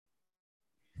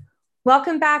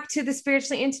Welcome back to the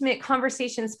Spiritually Intimate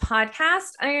Conversations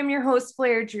podcast. I am your host,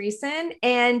 Blair Dreesen,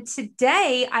 and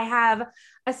today I have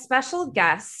a special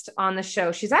guest on the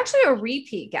show. She's actually a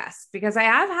repeat guest because I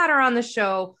have had her on the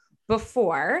show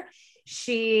before.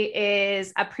 She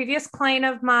is a previous client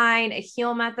of mine, a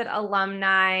Heal Method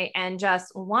alumni, and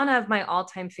just one of my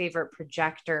all-time favorite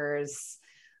projectors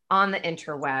on the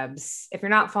interwebs. If you're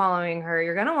not following her,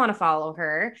 you're going to want to follow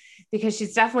her because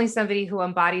she's definitely somebody who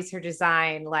embodies her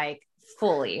design like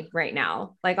fully right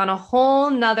now, like on a whole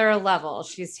nother level.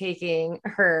 She's taking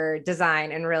her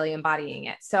design and really embodying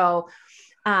it. So,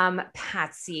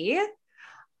 Patsy,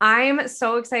 I'm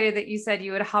so excited that you said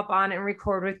you would hop on and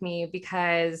record with me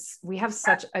because we have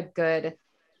such a good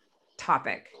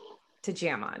topic to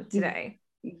jam on today.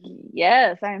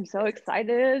 Yes, I am so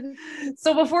excited.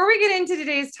 So before we get into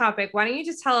today's topic, why don't you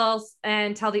just tell us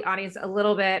and tell the audience a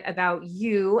little bit about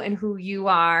you and who you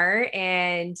are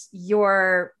and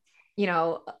your,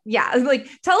 like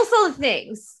tell us all the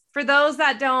things for those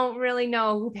that don't really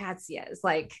know who Patsy is.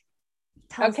 Like,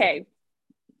 okay.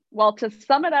 Well, to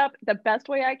sum it up the best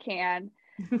way I can,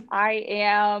 I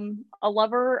am a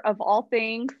lover of all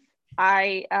things.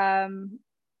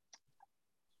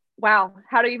 Wow,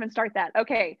 how to even start that?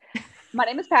 Okay. My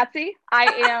name is Patsy. I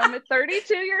am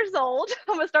 32 years old.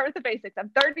 I'm going to start with the basics. I'm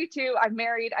 32. I'm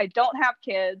married. I don't have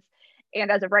kids.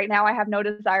 And as of right now, I have no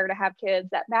desire to have kids.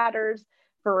 That matters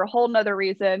for a whole nother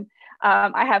reason.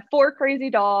 I have 4 crazy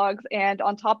dogs. And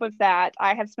on top of that,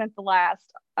 I have spent the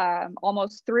last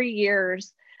almost 3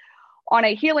 years on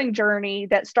a healing journey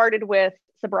that started with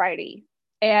sobriety.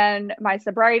 And my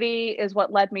sobriety is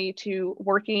what led me to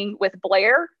working with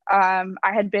Blair. I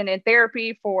had been in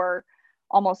therapy for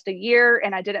almost a year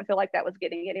and I didn't feel like that was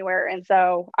getting anywhere. And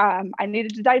so I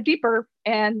needed to dive deeper.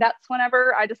 And that's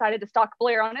whenever I decided to stalk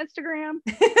Blair on Instagram,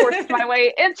 forced my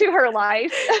way into her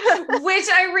life. Which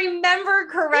I remember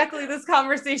correctly, this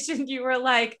conversation, you were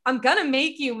like, I'm going to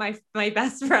make you my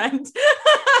best friend. And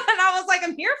I was like,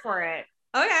 I'm here for it.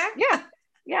 Okay.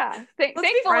 Yeah. Thankfully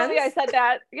I said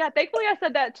that. Yeah. Thankfully I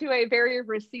said that to a very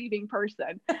receiving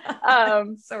person.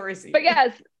 So receiving. But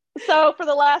yes. So for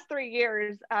the last 3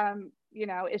 years,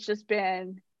 it's just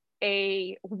been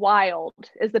a wild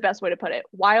is the best way to put it.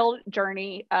 Wild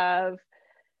journey of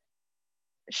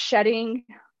shedding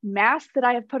masks that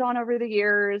I have put on over the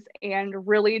years and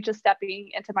really just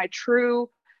stepping into my true,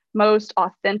 most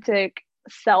authentic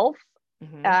self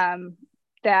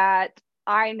that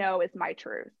I know is my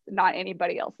truth, not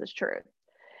anybody else's truth.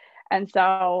 And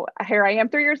so here I am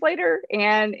 3 years later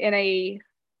and in a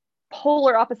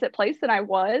polar opposite place than I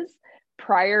was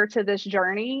prior to this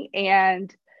journey.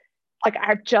 And like, I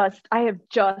have just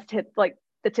hit like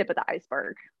the tip of the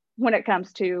iceberg when it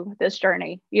comes to this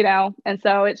journey, And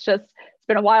so it's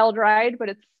been a wild ride, but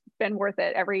it's been worth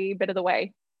it every bit of the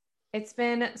way. It's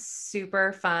been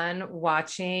super fun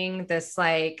watching this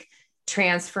like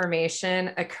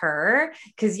transformation occur.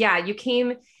 Cause you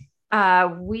came,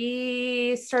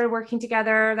 we started working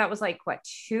together. That was like what,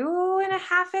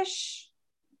 2.5-ish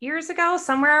years ago,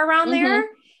 somewhere around there.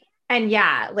 And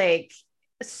like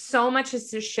so much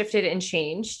has just shifted and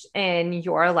changed in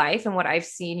your life and what I've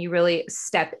seen you really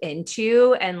step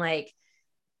into and like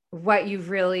what you've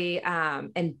really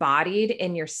embodied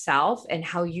in yourself and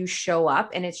how you show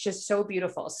up. And it's just so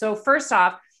beautiful. So first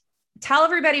off, tell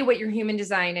everybody what your human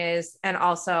design is. And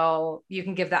also you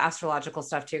can give the astrological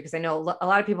stuff too. Cause I know a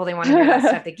lot of people, they want to hear that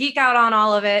stuff. They geek out on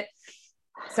all of it.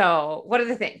 So what are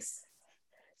the things?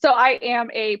 So I am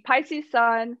a Pisces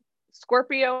sun,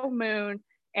 Scorpio moon,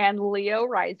 and Leo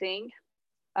rising.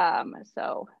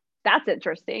 So that's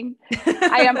interesting.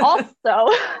 I am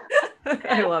also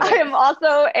I am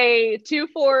also a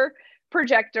 2/4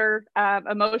 projector,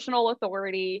 emotional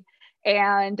authority,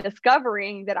 and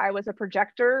discovering that I was a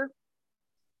projector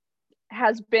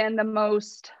has been the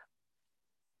most,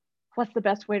 what's the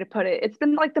best way to put it? It's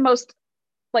been like the most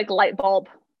like light bulb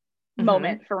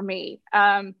moment for me.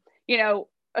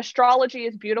 Astrology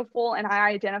is beautiful and I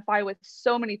identify with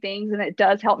so many things and it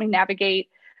does help me navigate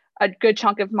a good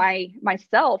chunk of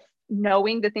myself,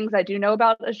 knowing the things I do know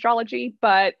about astrology.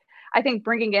 But I think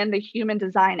bringing in the human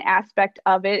design aspect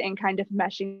of it and kind of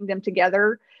meshing them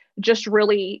together just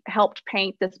really helped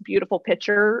paint this beautiful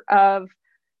picture of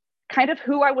kind of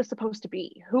who I was supposed to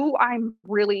be, who I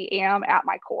really am at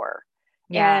my core.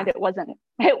 Yeah. And it wasn't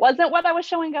what I was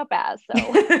showing up as.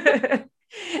 So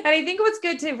And I think what's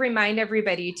good to remind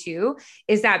everybody too,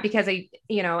 is that because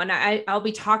I'll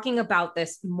be talking about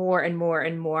this more and more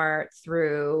and more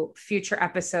through future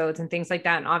episodes and things like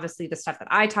that. And obviously the stuff that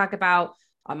I talk about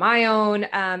on my own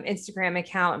Instagram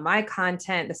account and my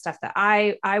content, the stuff that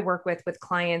I work with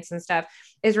clients and stuff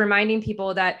is reminding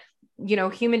people that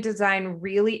human design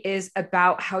really is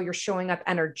about how you're showing up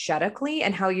energetically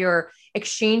and how you're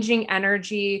exchanging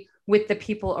energy with the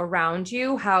people around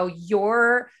you, how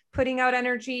you're putting out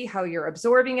energy, how you're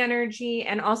absorbing energy,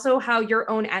 and also how your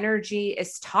own energy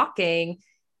is talking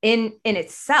in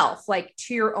itself, like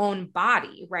to your own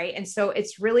body. Right. And so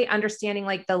it's really understanding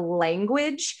like the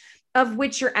language of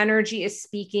which your energy is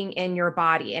speaking in your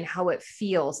body and how it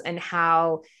feels and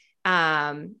how,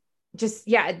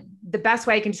 the best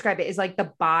way I can describe it is like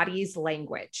the body's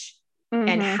language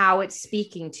and how it's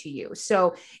speaking to you.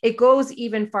 So it goes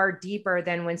even far deeper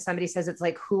than when somebody says it's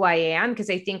like who I am. Cause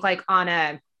I think like on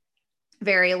a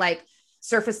very like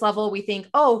surface level, we think,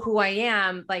 oh, who I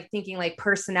am, like thinking like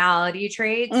personality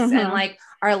traits and like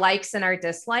our likes and our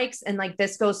dislikes. And like,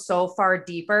 this goes so far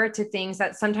deeper to things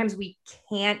that sometimes we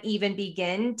can't even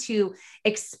begin to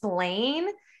explain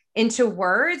into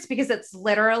words, because it's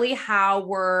literally how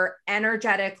we're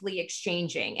energetically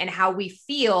exchanging and how we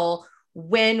feel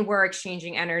when we're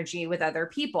exchanging energy with other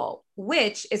people,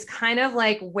 which is kind of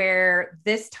like where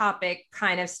this topic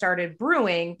kind of started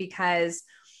brewing. Because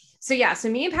so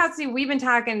me and Patsy, we've been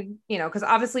talking, because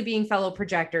obviously being fellow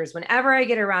projectors, whenever I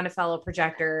get around a fellow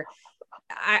projector,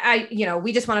 I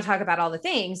we just want to talk about all the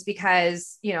things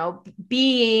because,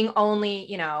 being only,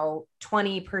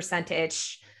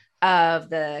 20% of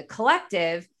the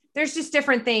collective, there's just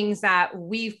different things that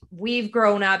we've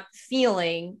grown up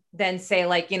feeling than say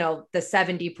like, the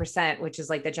 70%, which is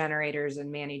like the generators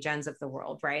and Manny Gens of the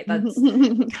world, right? That's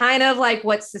kind of like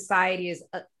what society is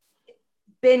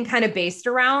been kind of based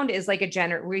around, is like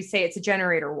we say it's a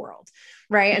generator world.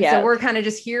 Right. And so we're kind of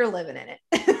just here living in it.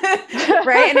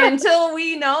 Right. And until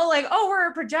we know like, oh, we're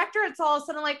a projector, it's all of a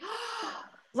sudden like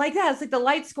that. It's like the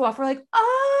lights go off. We're like,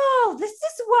 oh, this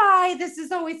is why this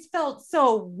has always felt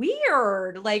so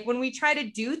weird. Like when we try to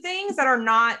do things that are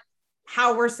not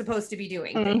how we're supposed to be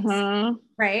doing things.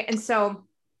 Right. And so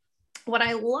what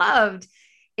I loved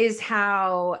is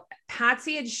how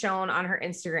Patsy had shown on her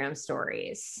Instagram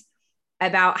stories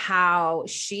about how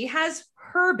she has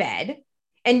her bed,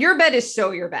 and your bed is so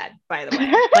your bed, by the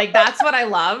way. Like, that's what I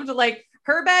loved. Like,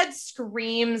 her bed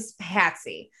screams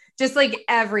Patsy, just like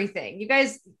everything. You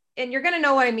guys, and you're going to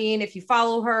know what I mean if you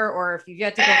follow her or if you've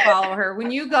yet to go follow her.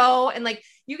 When you go and like,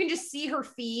 you can just see her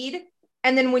feed.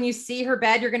 And then when you see her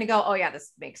bed, you're going to go, oh yeah,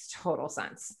 this makes total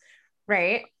sense.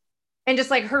 Right. And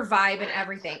just like her vibe and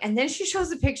everything. And then she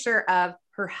shows a picture of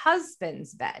her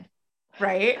husband's bed.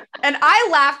 Right. And I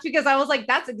laughed because I was like,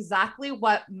 that's exactly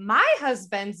what my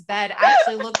husband's bed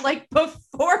actually looked like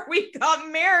before we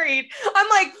got married. I'm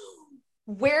like,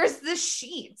 where's the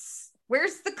sheets?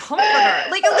 Where's the comforter?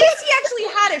 Like, at least he actually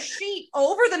had a sheet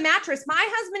over the mattress. My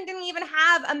husband didn't even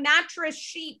have a mattress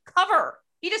sheet cover.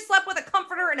 He just slept with a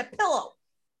comforter and a pillow.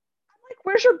 I'm like,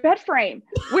 where's your bed frame?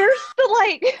 Where's the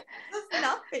like? There's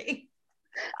nothing.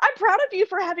 I'm proud of you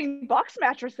for having box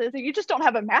mattresses and you just don't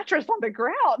have a mattress on the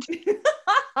ground.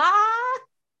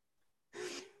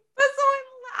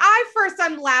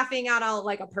 I'm laughing on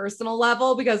a personal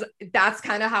level because that's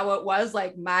kind of how it was,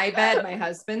 like my bed, my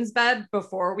husband's bed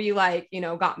before we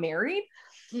got married.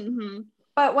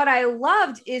 But what I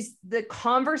loved is the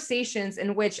conversations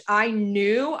in which I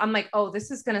knew, I'm like, oh, this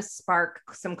is going to spark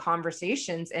some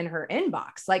conversations in her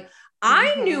inbox. Like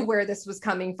I knew where this was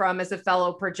coming from as a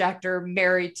fellow projector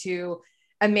married to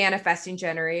a manifesting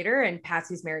generator, and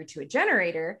Patsy's married to a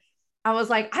generator. I was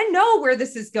like, I know where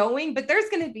this is going, but there's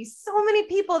going to be so many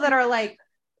people that are like,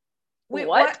 wait,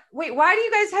 what? Wait, why do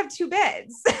you guys have two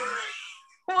beds?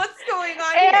 What's going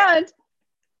on and here?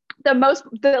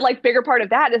 The bigger part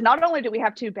of that is not only do we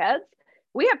have two beds,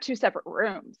 we have two separate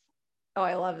rooms. Oh,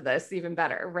 I love this even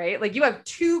better, right? Like you have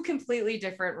two completely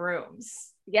different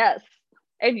rooms. Yes.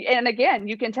 And again,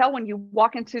 you can tell when you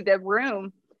walk into the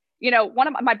room, one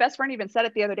of my best friend even said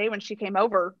it the other day when she came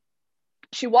over.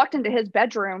 She walked into his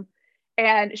bedroom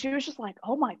and she was just like,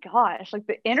 oh my gosh, like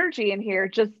the energy in here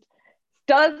just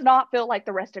does not feel like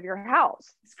the rest of your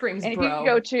house. Screams, and bro. If you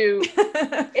go to,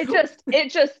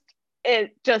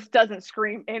 it just doesn't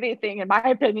scream anything, in my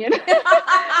opinion.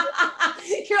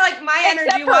 You're like, my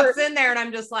energy walks in there and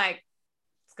I'm just like,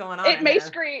 what's going on? It may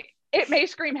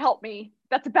scream, help me.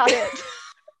 That's about it.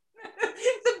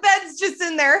 The bed's just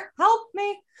in there. Help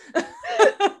me.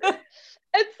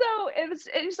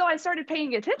 And so I started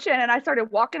paying attention and I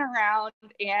started walking around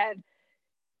and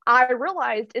I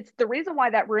realized it's the reason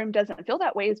why that room doesn't feel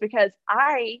that way is because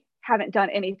I haven't done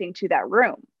anything to that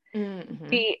room.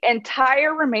 The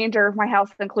entire remainder of my house,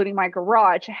 including my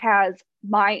garage, has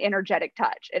my energetic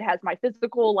touch. It has my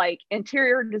physical,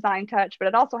 interior design touch, but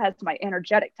it also has my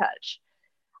energetic touch.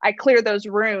 I clear those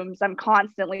rooms. I'm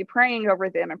constantly praying over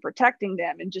them and protecting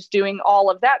them and just doing all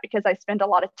of that because I spend a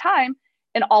lot of time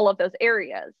in all of those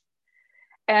areas.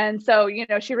 And so,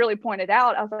 she really pointed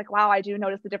out, I was like, wow, I do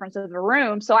notice the difference of the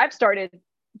room. So I've started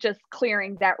just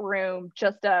clearing that room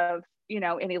just of,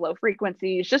 any low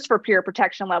frequencies just for pure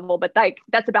protection level. But like,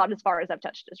 that's about as far as I've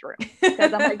touched this room,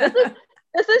 because I'm like,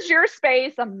 this is your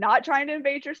space. I'm not trying to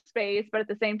invade your space, but at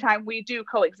the same time, we do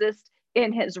coexist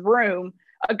in his room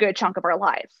a good chunk of our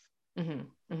lives.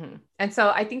 Mm-hmm, mm-hmm. And so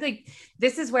I think like,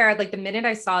 this is where like the minute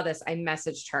I saw this, I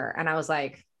messaged her and I was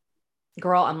like,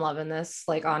 girl, I'm loving this,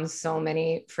 like on so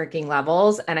many freaking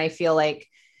levels. And I feel like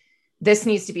this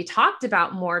needs to be talked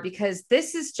about more, because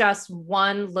this is just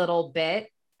one little bit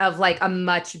of like a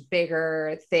much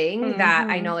bigger thing that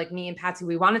I know like me and Patsy,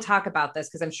 we want to talk about this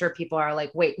because I'm sure people are like,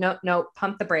 wait, no,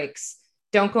 pump the brakes.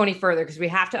 Don't go any further, because we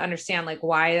have to understand like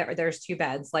why there's two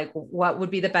beds. Like what would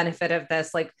be the benefit of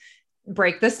this? Like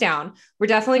break this down. We're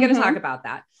definitely going to talk about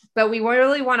that. But we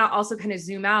really want to also kind of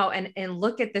zoom out and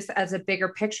look at this as a bigger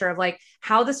picture of like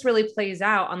how this really plays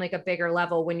out on like a bigger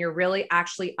level when you're really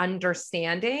actually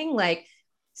understanding like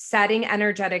setting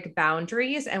energetic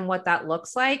boundaries and what that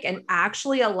looks like, and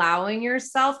actually allowing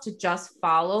yourself to just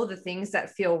follow the things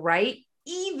that feel right,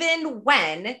 even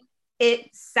when it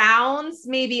sounds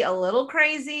maybe a little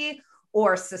crazy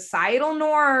or societal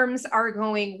norms are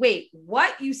going, wait,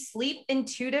 what? You sleep in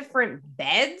two different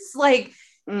beds? Like,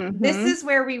 this is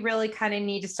where we really kind of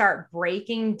need to start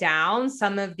breaking down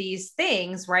some of these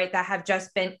things, right? That have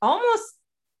just been almost,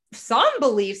 some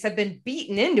beliefs have been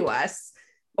beaten into us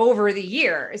over the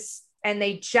years, and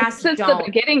they just since the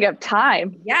beginning of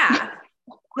time. Yeah.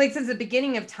 Like since the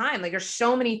beginning of time, like there's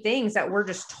so many things that we're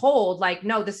just told, like,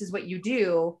 no, this is what you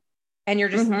do. And you're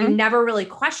just, you never really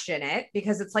question it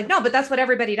because it's like, no, but that's what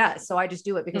everybody does. So I just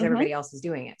do it because everybody else is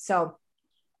doing it. So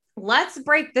let's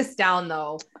break this down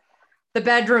though. The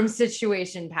bedroom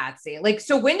situation, Patsy. Like,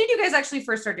 so when did you guys actually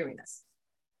first start doing this?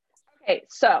 Okay.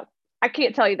 So I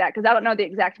can't tell you that because I don't know the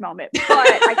exact moment, but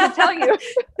I can tell you,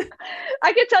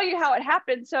 I can tell you how it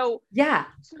happened. So yeah,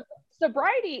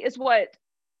 sobriety is what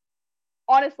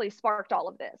honestly sparked all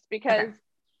of this, because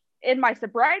in my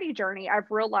sobriety journey, I've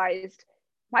realized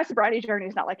my sobriety journey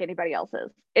is not like anybody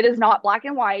else's. It is not black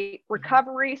and white.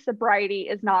 Recovery, sobriety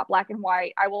is not black and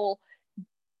white. I will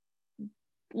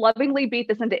lovingly beat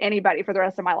this into anybody for the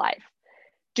rest of my life.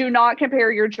 Do not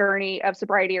compare your journey of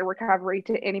sobriety or recovery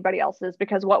to anybody else's,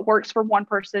 because what works for one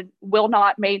person will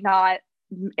not, may not,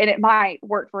 and it might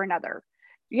work for another.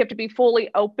 You have to be fully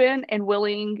open and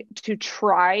willing to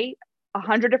try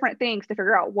 100 different things to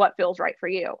figure out what feels right for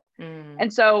you.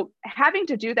 And so having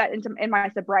to do that in my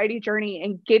sobriety journey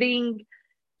and getting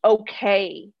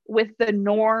okay with the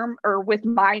norm, or with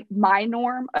my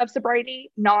norm of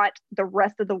sobriety, not the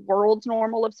rest of the world's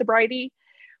normal of sobriety,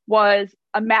 was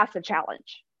a massive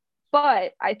challenge.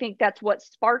 But I think that's what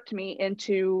sparked me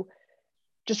into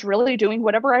just really doing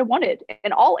whatever I wanted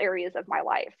in all areas of my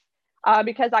life.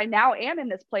 Because I now am in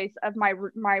this place of my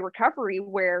recovery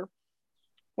where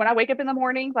when I wake up in the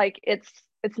morning, like it's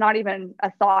not even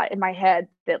a thought in my head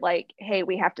that like, hey,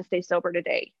 we have to stay sober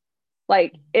today.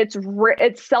 Like it's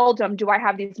seldom do I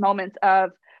have these moments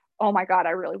of, oh my God,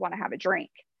 I really want to have a drink.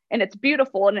 And it's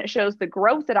beautiful. And it shows the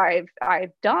growth that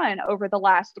I've done over the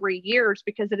last 3 years,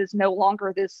 because it is no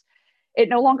longer it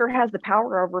no longer has the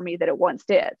power over me that it once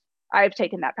did. I've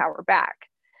taken that power back.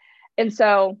 And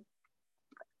so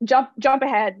jump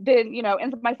ahead, then,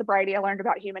 into my sobriety, I learned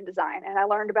about human design, and I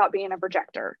learned about being a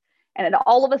projector. And it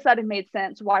all of a sudden made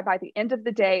sense why by the end of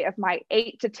the day of my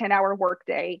 8 to 10 hour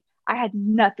workday, I had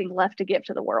nothing left to give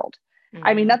to the world.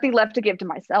 I mean, nothing left to give to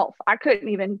myself. I couldn't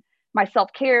even, my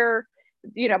self-care,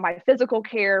 my physical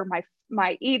care,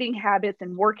 my eating habits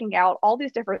and working out, all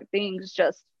these different things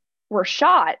just were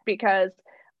shot, because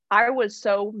I was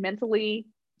so mentally,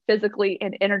 physically,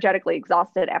 and energetically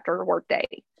exhausted after a work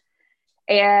day.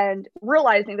 And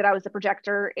realizing that I was a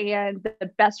projector, and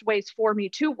the best ways for me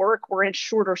to work were in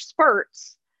shorter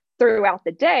spurts throughout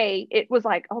the day, it was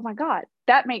like, oh my God,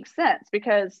 that makes sense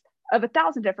because of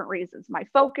 1,000 different reasons. My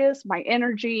focus, my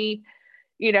energy,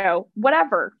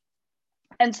 whatever.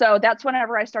 And so that's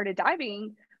whenever I started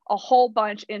diving a whole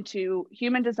bunch into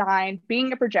human design,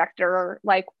 being a projector,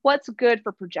 like what's good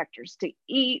for projectors to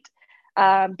eat,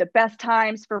 the best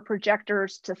times for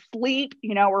projectors to sleep,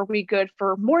 are we good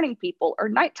for morning people or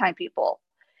nighttime people?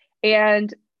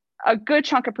 And a good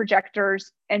chunk of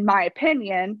projectors, in my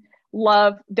opinion,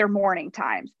 love their morning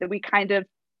times, that we kind of,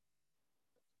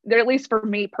 they're, at least for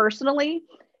me personally,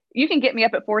 you can get me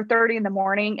up at 4:30 in the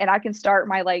morning and I can start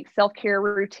my like self-care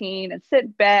routine and sit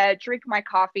in bed, drink my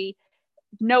coffee.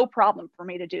 No problem for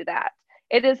me to do that.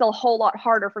 it is a whole lot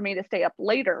harder for me to stay up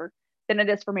later than it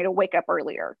is for me to wake up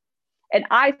earlier. And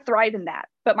I thrive in that.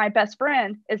 But my best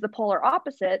friend is the polar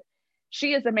opposite.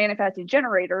 She is a manifesting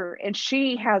generator, and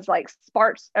she has like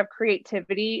sparks of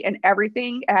creativity and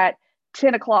everything at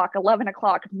 10 o'clock, 11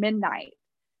 o'clock, midnight,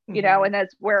 you know, and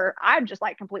that's where I'm just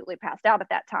like completely passed out at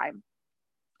that time.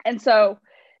 And so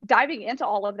diving into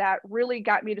all of that really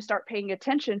got me to start paying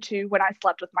attention to when I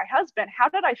slept with my husband. How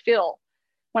did I feel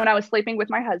when I was sleeping with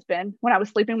my husband, when I was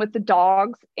sleeping with the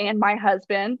dogs and my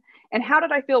husband? And how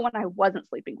did I feel when I wasn't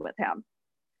sleeping with him?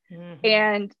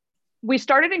 And we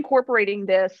started incorporating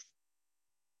this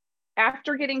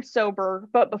after getting sober,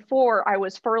 but before I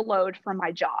was furloughed from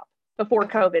my job, before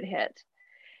COVID hit.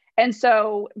 And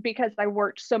so because I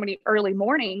worked so many early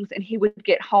mornings and he would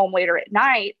get home later at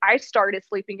night, I started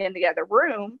sleeping in the other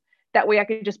room. That way I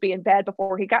could just be in bed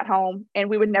before he got home, and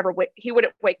we would never he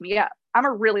wouldn't wake me up. I'm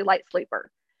a really light sleeper.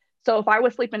 So if I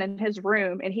was sleeping in his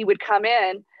room and he would come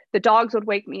in, the dogs would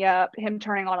wake me up. Him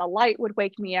turning on a light would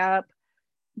wake me up,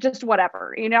 just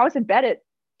whatever. You know, I was in bed at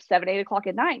 7, 8 o'clock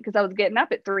at night because I was getting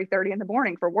up at 3:30 in the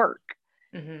morning for work.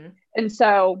 And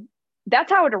so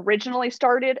that's how it originally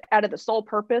started, out of the sole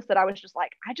purpose that I was just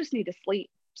like, I just need to sleep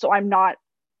so I'm not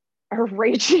a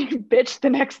raging bitch the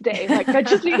next day. Like, I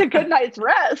just need a good night's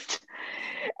rest.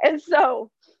 And so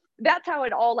that's how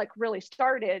it all like really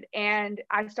started. And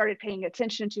I started paying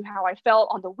attention to how I felt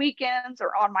on the weekends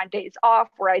or on my days off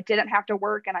where I didn't have to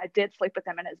work and I did sleep with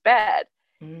him in his bed.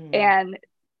 And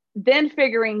then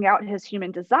figuring out his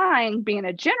human design, being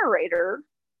a generator,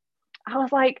 I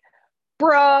was like,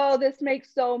 bro, this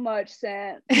makes so much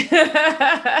sense.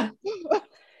 It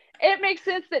makes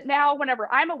sense that now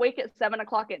whenever I'm awake at 7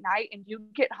 o'clock at night and you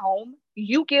get home,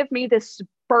 you give me this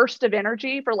burst of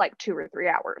energy for like 2 or 3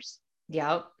 hours.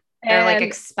 Yep. They're like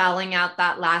expelling out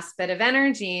that last bit of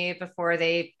energy before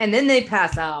and then they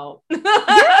pass out. And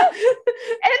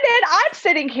then I'm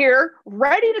sitting here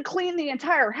ready to clean the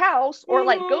entire house or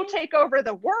like go take over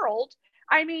the world.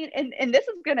 I mean, and this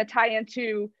is going to tie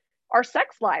into our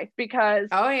sex life because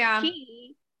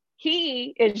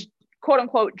he is quote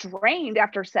unquote drained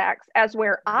after sex, as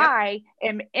where I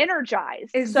am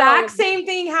energized. Same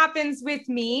thing happens with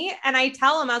me. And I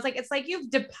tell him, I was like, it's like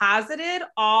you've deposited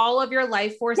all of your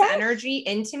life force energy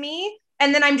into me.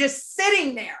 And then I'm just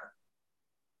sitting there.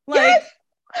 Like,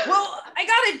 well, I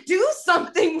got to do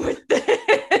something with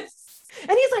this.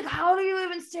 And he's like, how do you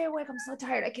even stay awake? I'm so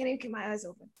tired. I can't even keep my eyes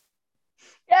open.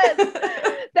 Yes,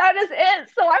 that is it.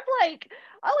 So I'm like,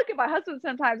 I look at my husband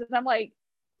sometimes and I'm like,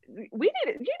 you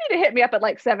need to hit me up at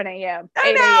like 7 a.m.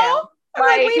 I know.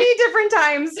 Like, we need different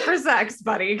times for sex,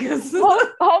 buddy. Because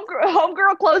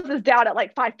homegirl closes down at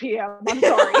like 5 p.m. I'm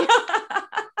sorry.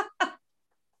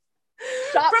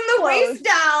 From the waist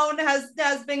down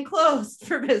has been closed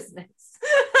for business.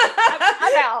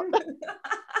 I'm out. But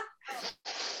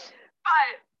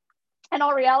in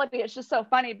all reality, it's just so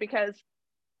funny because,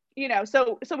 you know,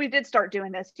 so we did start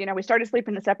doing this. You know, we started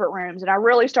sleeping in separate rooms, and I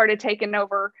really started taking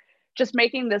over, just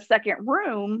making the second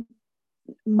room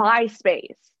my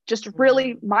space, just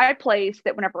really my place,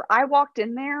 that whenever I walked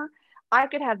in there, I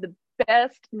could have the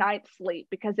best night's sleep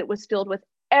because it was filled with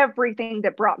everything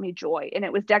that brought me joy, and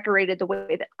it was decorated the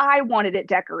way that I wanted it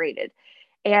decorated.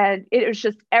 And it was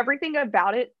just, everything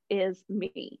about it is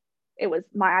me. It was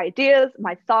my ideas,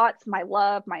 my thoughts, my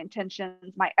love, my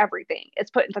intentions, my everything.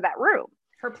 It's put into that room.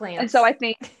 Her plants. And so I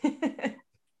think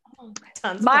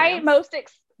my most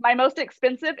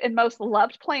expensive and most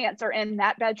loved plants are in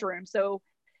that bedroom. So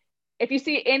if you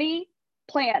see any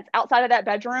plants outside of that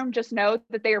bedroom, just know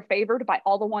that they are favored by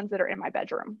all the ones that are in my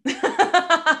bedroom.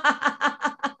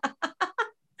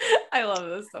 I love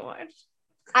this so much.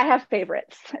 I have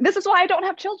favorites. This is why I don't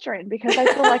have children, because I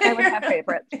feel like I would have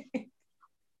favorites.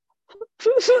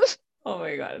 Oh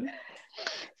my God.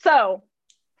 So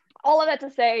all of that to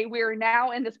say, we're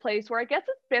now in this place where I guess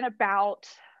it's been about,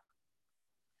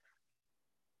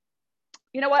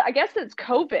 you know what, I guess since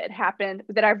COVID happened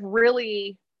that I've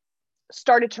really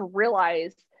started to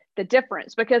realize the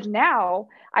difference, because now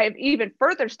I have even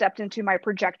further stepped into my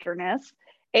projectorness.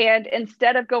 And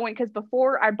instead of going, because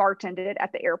before I bartended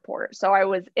at the airport, so I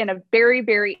was in a very,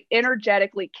 very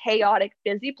energetically chaotic,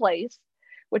 busy place,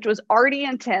 which was already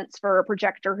intense for a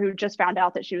projector who just found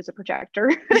out that she was a projector,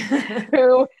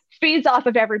 who feeds off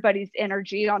of everybody's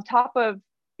energy, on top of,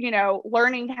 you know,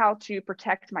 learning how to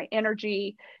protect my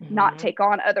energy, not take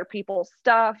on other people's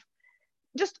stuff,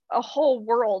 just a whole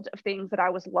world of things that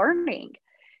I was learning.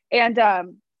 And,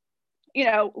 you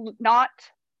know, not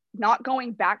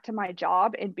going back to my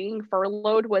job and being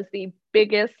furloughed was the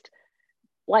biggest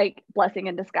like blessing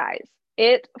in disguise.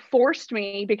 It forced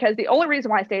me, because the only reason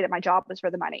why I stayed at my job was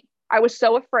for the money. I was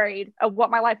so afraid of what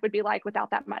my life would be like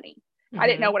without that money. I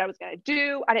didn't know what I was going to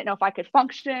do. I didn't know if I could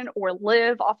function or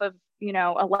live off of,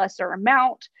 a lesser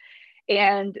amount.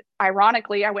 And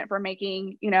ironically, I went from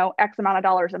making, X amount of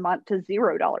dollars a month to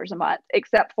 $0 a month,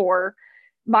 except for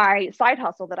my side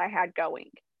hustle that I had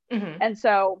going. And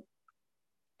so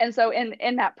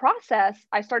in that process,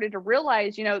 I started to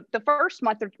realize, the first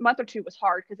month or two was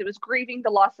hard because it was grieving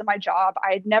the loss of my job.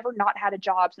 I had never not had a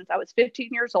job since I was 15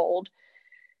 years old.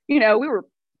 We were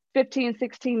 15,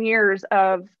 16 years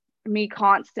of me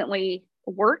constantly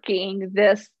working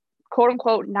this quote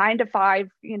unquote 9 to 5,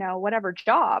 whatever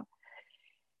job.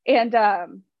 And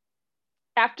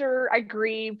after I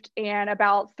grieved and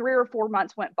about 3 or 4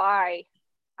 months went by,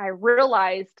 I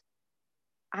realized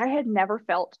I had never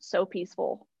felt so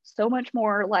peaceful, so much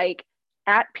more like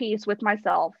at peace with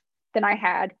myself than I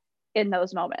had in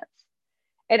those moments.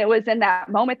 And it was in that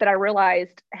moment that I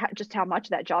realized just how much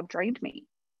that job drained me,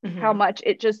 how much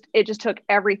it just took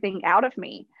everything out of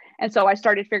me. And so I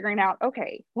started figuring out,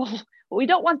 okay, well, we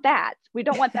don't want that. We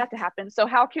don't want that to happen. So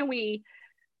how can we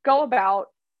go about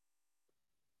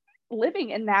living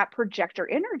in that projector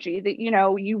energy that,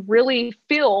 you really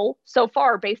feel so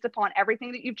far based upon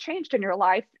everything that you've changed in your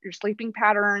life, your sleeping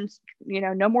patterns,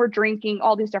 no more drinking,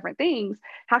 all these different things.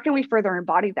 How can we further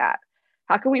embody that?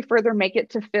 How can we further make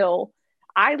it to feel,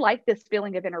 I like this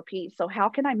feeling of inner peace. So how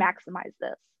can I maximize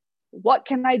this? What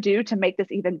can I do to make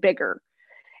this even bigger?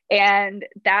 And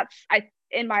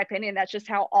in my opinion, that's just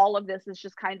how all of this is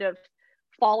just kind of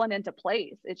fallen into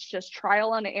place. It's just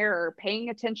trial and error, paying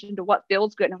attention to what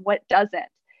feels good and what doesn't.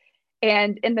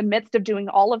 And in the midst of doing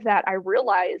all of that, I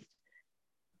realized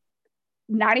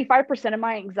 95% of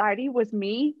my anxiety was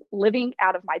me living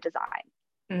out of my design.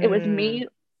 It was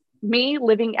me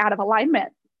living out of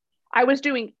alignment. I was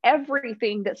doing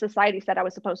everything that society said I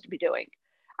was supposed to be doing.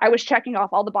 I was checking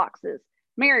off all the boxes: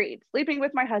 married, sleeping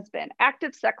with my husband,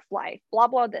 active sex life, blah,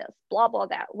 blah, this, blah, blah,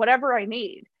 that, whatever I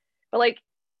need. But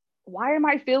why am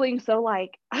I feeling so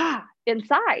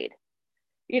inside?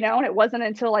 And it wasn't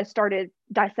until I started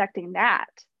dissecting that.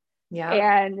 Yeah.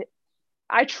 And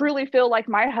I truly feel like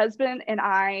my husband and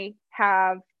I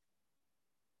have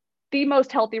the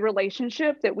most healthy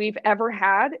relationship that we've ever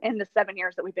had in the 7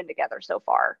 years that we've been together so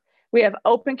far. We have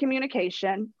open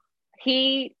communication.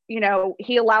 He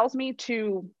allows me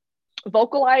to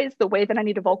vocalize the way that I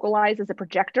need to vocalize as a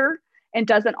projector, and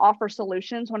doesn't offer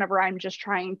solutions whenever I'm just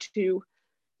trying to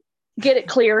get it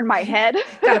clear in my head.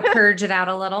 Got to purge it out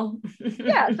a little.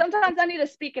 Yeah. Sometimes I need to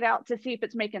speak it out to see if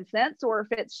it's making sense or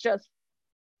if it's just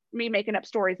me making up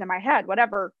stories in my head,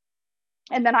 whatever.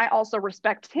 And then I also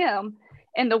respect him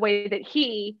in the way that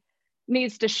he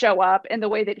needs to show up, and the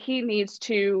way that he needs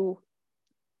to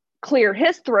clear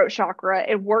his throat chakra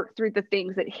and work through the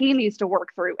things that he needs to work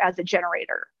through as a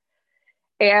generator.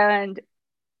 And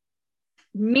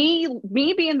me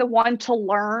being the one to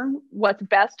learn what's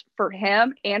best for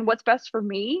him and what's best for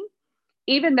me,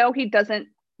 even though he doesn't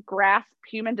grasp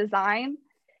human design,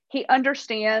 he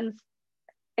understands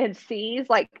and sees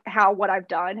how what I've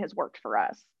done has worked for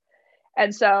us.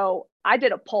 And so I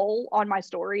did a poll on my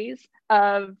stories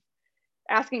of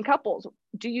asking couples,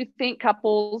 do you think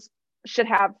couples should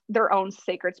have their own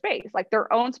sacred space,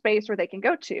 their own space where they can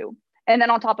go to? And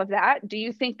then on top of that, do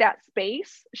you think that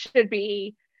space should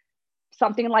be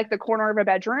something like the corner of a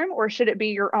bedroom, or should it be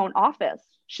your own office?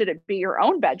 Should it be your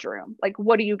own bedroom?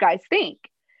 What do you guys think?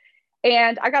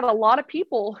 And I got a lot of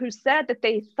people who said that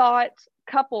they thought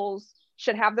couples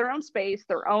should have their own space,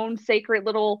 their own sacred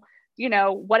little,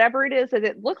 whatever it is that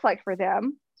it looks like for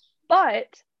them. But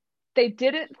they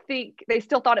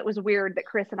still thought it was weird that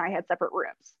Chris and I had separate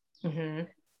rooms.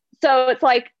 So it's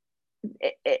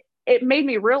it made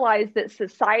me realize that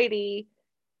society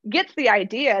gets the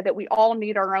idea that we all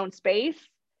need our own space,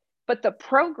 but the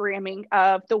programming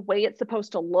of the way it's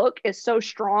supposed to look is so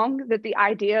strong that the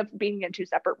idea of being in 2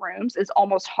 separate rooms is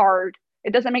almost hard.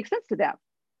 It doesn't make sense to them,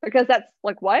 because that's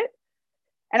what?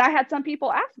 And I had some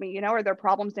people ask me, are there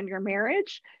problems in your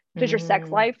marriage? Does your sex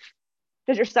life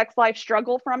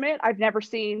struggle from it? I've never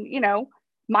seen,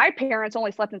 my parents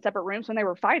only slept in separate rooms when they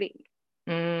were fighting.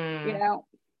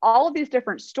 All of these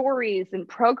different stories and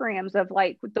programs of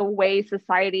the way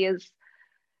society has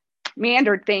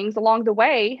meandered things along the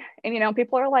way. And,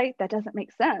 people are like, that doesn't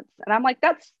make sense. And I'm like,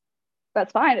 that's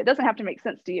fine. It doesn't have to make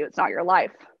sense to you. It's not your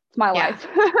life. It's my life.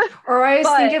 Or I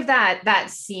always think of that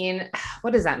scene.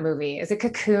 What is that movie? Is it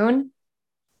Cocoon?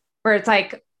 Where it's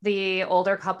the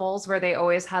older couples where they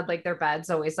always had their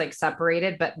beds always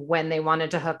separated, but when they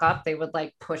wanted to hook up, they would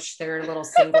push their little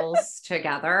singles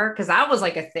together. Cause that was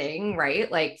a thing,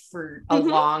 right? For a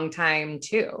long time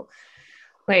too.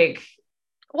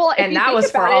 Well, if And you that think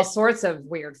was for about all it, sorts of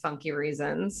weird, funky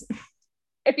reasons.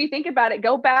 if you think about it,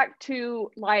 go back to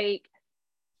like,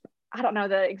 I don't know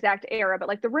the exact era, but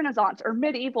like the Renaissance or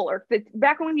medieval or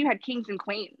back when you had kings and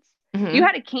queens. You Mm-hmm.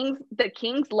 had the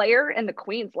king's lair and the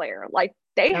queen's lair. Like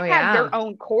they Oh had yeah. their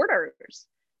own quarters.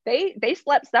 They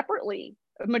slept separately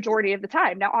a majority of the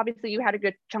time. Now, obviously, you had a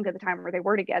good chunk of the time where they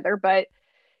were together, but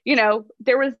you know,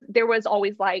 there was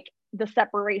always like the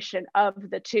separation of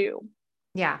the two.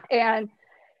 Yeah. And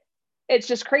it's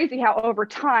just crazy how over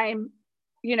time,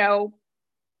 you know,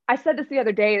 I said this the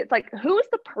other day, it's like, who is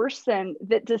the person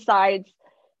that decides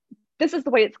this is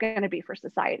the way it's going to be for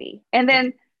society? And Yeah.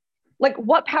 then, like,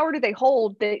 what power do they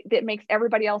hold that makes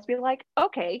everybody else be like,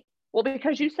 okay, well,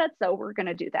 because you said so, we're going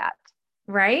to do that.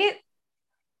 Right.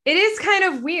 It is kind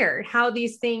of weird how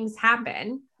these things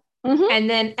happen. Mm-hmm. And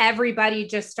then everybody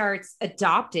just starts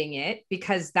adopting it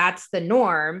because that's the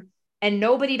norm. And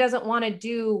nobody doesn't want to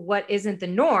do what isn't the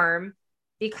norm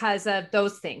because of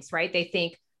those things, right? They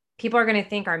think people are going to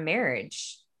think our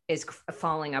marriage is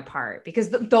falling apart because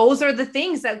those are the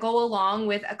things that go along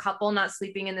with a couple not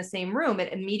sleeping in the same room.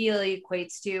 It immediately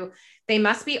equates to they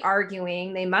must be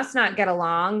arguing, they must not get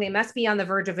along, they must be on the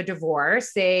verge of a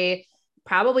divorce, they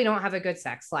probably don't have a good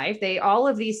sex life, they all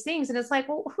of these things. And it's like,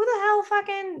 well, who the hell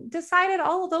fucking decided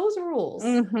all of those rules?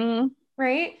 Mm-hmm.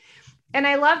 Right. And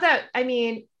I love that. I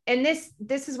mean, and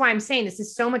this is why I'm saying this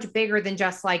is so much bigger than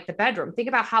just like the bedroom. Think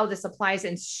about how this applies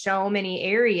in so many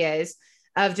areas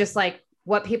of just like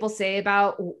what people say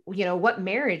about, you know, what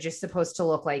marriage is supposed to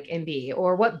look like and be,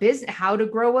 or what business, how to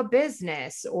grow a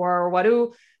business, or what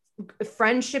do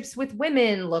friendships with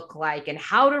women look like, and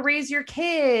how to raise your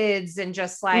kids, and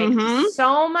just like Mm-hmm.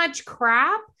 so much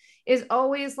crap is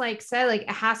always like said, like it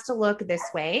has to look this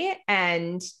way.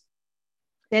 And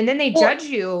then they Well, judge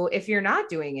you if you're not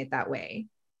doing it that way.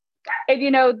 and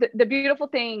you know, the beautiful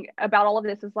thing about all of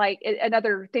this is like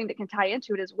another thing that can tie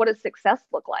into it is, what does success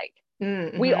look like? We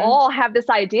Mm-hmm. all have this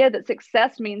idea that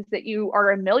success means that you are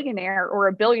a millionaire or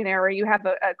a billionaire, or you have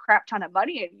a crap ton of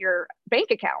money in your bank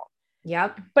account.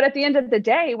 Yep. But at the end of the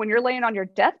day, when you're laying on your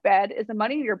deathbed, is the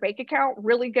money in your bank account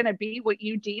really going to be what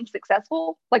you deem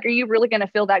successful? Like, are you really going to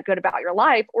feel that good about your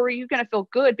life, or are you going to feel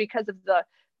good because of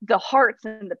the hearts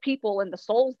and the people and the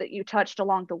souls that you touched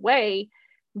along the way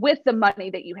with the money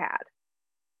that you had?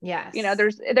 You know,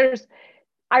 Yes. there's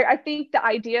I think the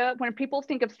idea when people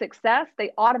think of success,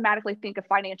 they automatically think of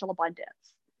financial abundance.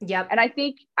 Yep. And I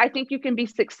think you can be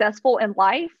successful in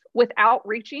life without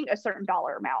reaching a certain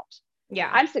dollar amount. Yeah.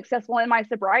 I'm successful in my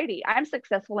sobriety. I'm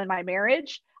successful in my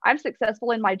marriage. I'm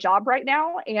successful in my job right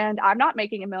now, and I'm not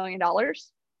making $1 million.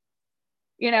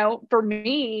 You know, for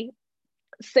me,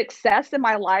 success in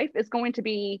my life is going to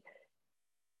be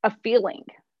a feeling.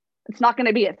 It's not going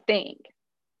to be a thing.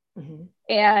 Mm-hmm.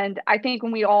 And I think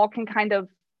when we all can kind of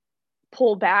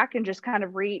pull back and just kind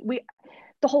of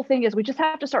the whole thing is we just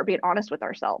have to start being honest with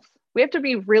ourselves. We have to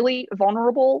be really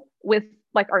vulnerable with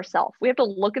like ourselves. We have to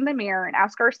look in the mirror and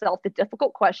ask ourselves the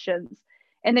difficult questions,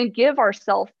 and then give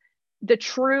ourselves the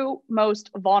true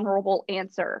most vulnerable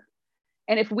answer.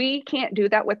 And if we can't do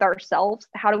that with ourselves,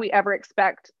 how do we ever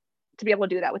expect to be able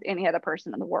to do that with any other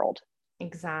person in the world?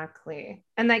 Exactly.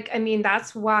 And like, I mean,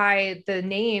 that's why the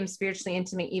name spiritually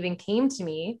intimate even came to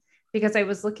me, because I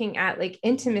was looking at like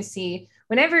intimacy.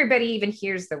 When everybody even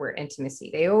hears the word intimacy,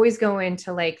 they always go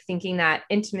into like thinking that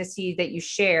intimacy that you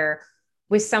share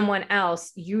with someone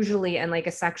else, usually in like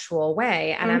a sexual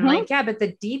way. And I'm Mm-hmm. like, yeah, but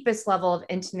the deepest level of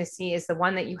intimacy is the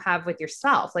one that you have with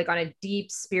yourself, like on a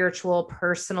deep spiritual,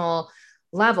 personal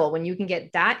level, when you can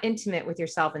get that intimate with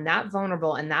yourself and that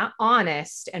vulnerable and that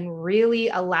honest and really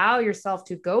allow yourself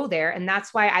to go there. And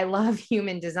that's why I love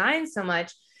human design so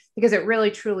much, because it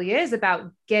really truly is about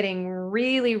getting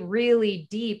really, really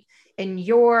deep in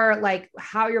your like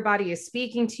how your body is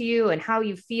speaking to you and how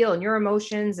you feel and your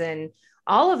emotions and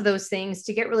all of those things,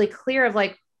 to get really clear of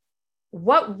like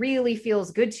what really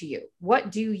feels good to you.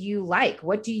 What do you like?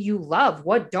 What do you love?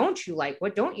 What don't you like?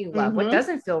 What don't you love? What Mm-hmm.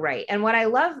 doesn't feel right? And what I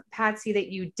love, Patsy, that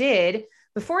you did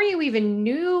before you even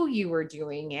knew you were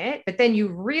doing it, but then you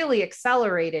really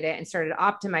accelerated it and started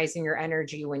optimizing your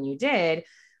energy when you did,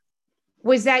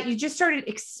 was that you just started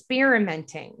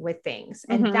experimenting with things.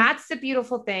 And Mm-hmm. that's the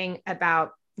beautiful thing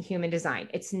about human design.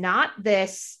 It's not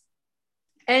this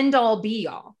end all be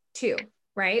all, too,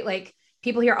 right? Like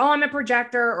people hear, oh, I'm a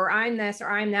projector, or I'm this, or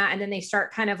I'm that. And then they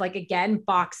start kind of like, again,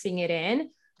 boxing it in,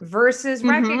 versus Mm-hmm.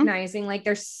 recognizing like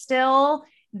there's still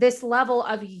this level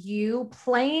of you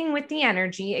playing with the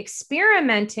energy,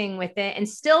 experimenting with it, and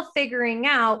still figuring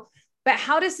out but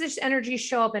how does this energy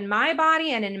show up in my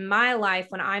body and in my life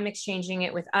when I'm exchanging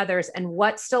it with others, and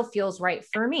what still feels right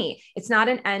for me? It's not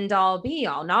an end all be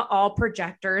all. Not all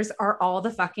projectors are all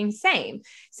the fucking same.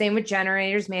 Same with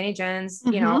generators, Manny Gens,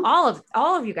 you know,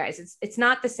 all of you guys. It's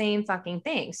not the same fucking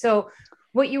thing. So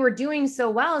what you were doing so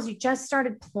well is you just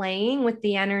started playing with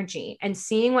the energy and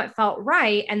seeing what felt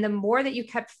right. And the more that you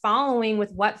kept following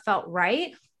with what felt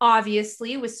right,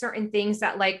 obviously with certain things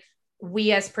that like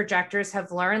we as projectors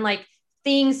have learned, like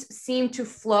things seem to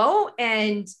flow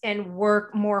and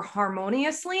work more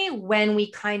harmoniously when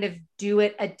we kind of do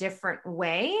it a different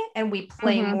way and we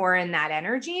play more in that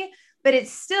energy. But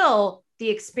it's still the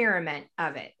experiment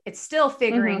of it. It's still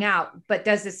figuring out, but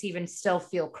does this even still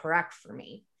feel correct for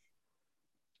me?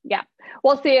 Yeah.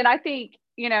 Well, see, and I think,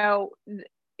 you know,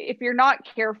 if you're not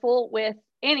careful with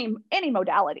any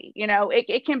modality, you know,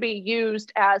 it can be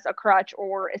used as a crutch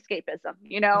or escapism,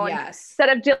 you know, and instead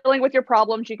of dealing with your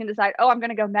problems, you can decide, oh, I'm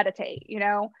going to go meditate, you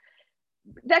know,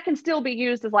 that can still be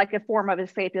used as like a form of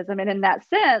escapism. And in that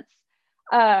sense,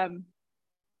 have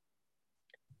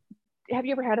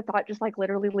you ever had a thought just like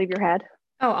literally leave your head?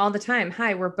 Oh, all the time.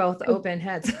 Hi, we're both open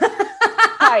heads.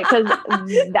 Hi, because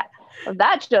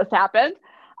that just happened.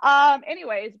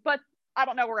 Anyways, but I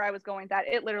don't know where I was going with that.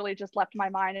 It literally just left my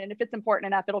mind. And if it's important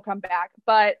enough, it'll come back.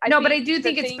 But I do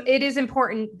think it is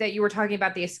important that you were talking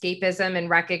about the escapism and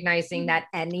recognizing that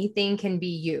anything can be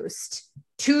used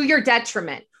to your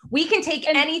detriment. We can take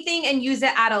anything and use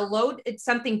it at a load. It's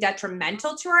something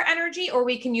detrimental to our energy, or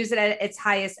we can use it at its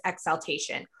highest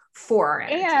exaltation for our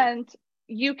energy.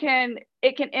 And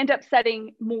it can end up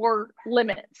setting more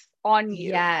limits on you.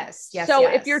 Yes. So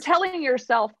if you're telling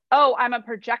yourself, oh, I'm a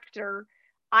projector,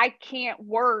 I can't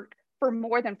work for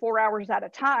more than 4 hours at a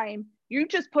time, you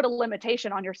just put a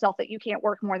limitation on yourself that you can't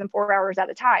work more than 4 hours at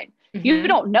a time. You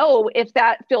don't know if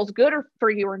that feels good for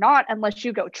you or not unless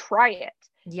you go try it.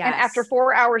 Yes. And after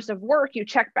 4 hours of work, you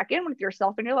check back in with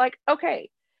yourself and you're like, okay,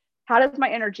 how does my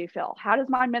energy feel? How does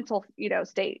my mental,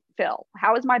 state feel?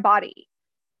 How is my body?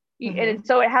 And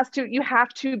so you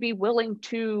have to be willing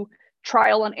to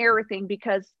trial and error thing,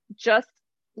 because just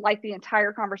like the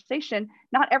entire conversation,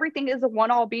 not everything is a one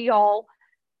all be all,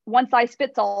 one size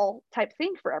fits all type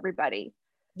thing for everybody.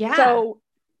 Yeah. So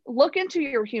look into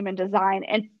your human design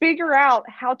and figure out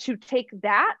how to take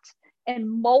that and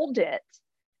mold it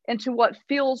into what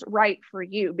feels right for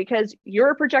you, because you're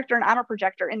a projector and I'm a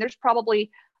projector, and there's probably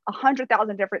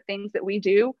 100,000 different things that we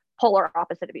do polar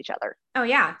opposite of each other. Oh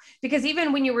yeah. Because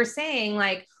even when you were saying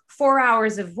like 4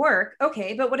 hours of work,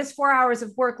 okay, but what does 4 hours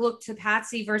of work look to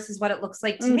Patsy versus what it looks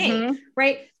like to me,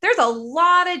 right? There's a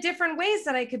lot of different ways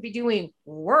that I could be doing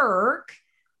work,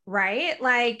 right?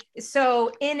 Like,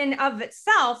 so in and of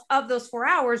itself, of those 4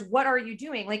 hours, what are you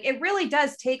doing? Like, it really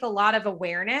does take a lot of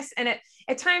awareness. And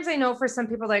at times I know for some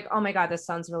people like, oh my God, this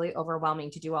sounds really overwhelming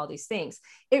to do all these things.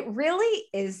 It really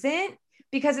isn't,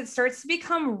 because it starts to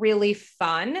become really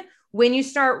fun when you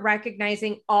start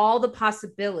recognizing all the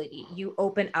possibility you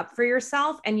open up for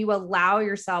yourself and you allow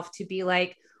yourself to be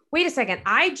like, wait a second,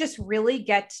 I just really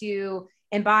get to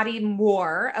embody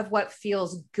more of what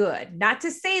feels good. Not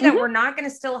to say that we're not going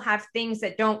to still have things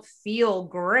that don't feel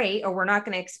great, or we're not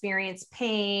going to experience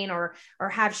pain or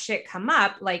have shit come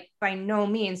up. Like, by no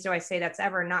means do I say that's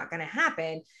ever not going to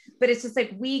happen, but it's just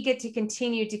like, we get to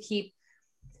continue to keep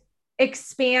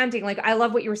expanding. Like, I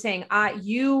love what you were saying.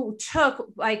 You took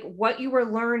like what you were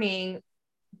learning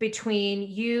between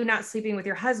you not sleeping with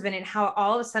your husband and how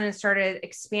all of a sudden started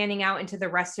expanding out into the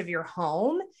rest of your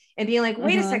home and being like,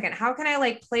 wait a second, how can I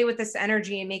like play with this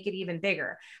energy and make it even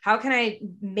bigger? How can I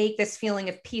make this feeling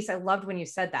of peace? I loved when you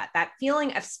said that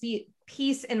feeling of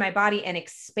peace in my body, and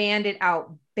expand it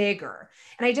out bigger.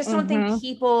 And I just don't think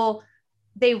people,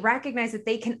 they recognize that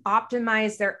they can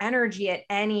optimize their energy at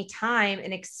any time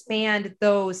and expand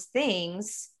those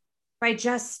things by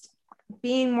just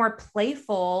being more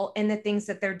playful in the things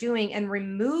that they're doing and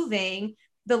removing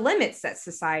the limits that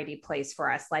society plays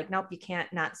for us. Like, nope, you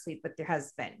can't not sleep with your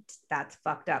husband. That's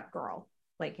fucked up, girl.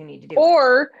 Like, you need to do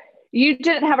or you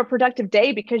didn't have a productive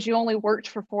day because you only worked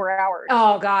for 4 hours.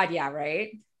 Oh God. Yeah.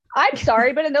 Right. I'm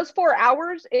sorry, but in those 4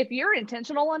 hours, if you're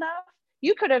intentional enough,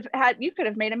 you could have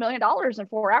made $1 million in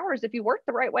 4 hours if you worked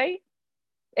the right way.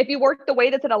 If you worked the way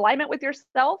that's in alignment with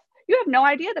yourself, you have no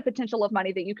idea the potential of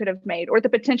money that you could have made, or the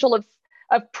potential of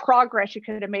progress you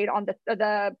could have made on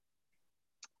the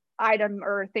item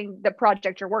or thing, the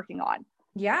project you're working on.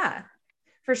 Yeah,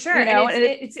 for sure. And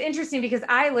it's interesting because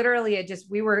I literally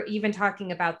we were even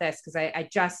talking about this because I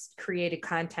just created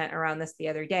content around this the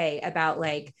other day about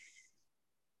like,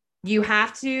 you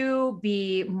have to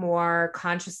be more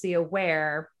consciously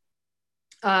aware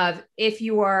of if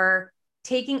you are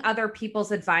taking other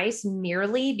people's advice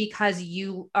merely because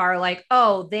you are like,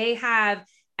 oh, they have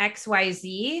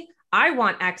XYZ. I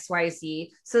want XYZ.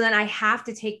 So then I have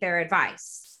to take their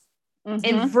advice.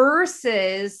 And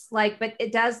versus like, but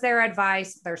it does their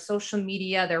advice, their social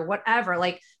media, their whatever.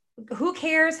 Like, who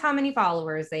cares how many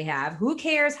followers they have? Who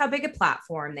cares how big a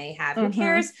platform they have? Who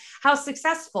cares how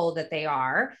successful that they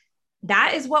are?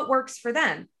 That is what works for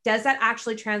them. Does that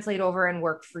actually translate over and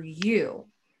work for you?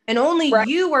 And only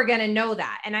you are going to know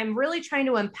that. And I'm really trying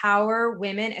to empower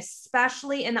women,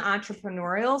 especially in the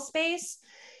entrepreneurial space,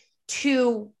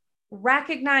 to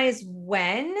recognize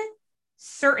when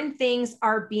certain things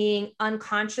are being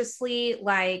unconsciously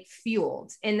like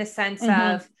fueled, in the sense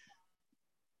of,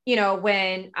 you know,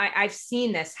 when I've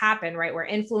seen this happen, right? Where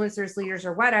influencers, leaders,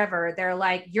 or whatever, they're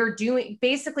like, you're doing,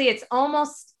 basically, it's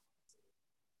almost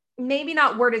maybe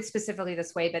not worded specifically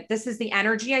this way, but this is the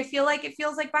energy I feel like it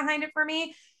feels like behind it for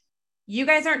me. You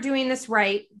guys aren't doing this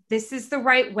right. This is the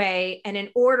right way. And in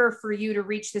order for you to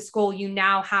reach this goal, you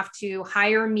now have to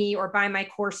hire me or buy my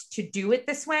course to do it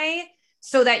this way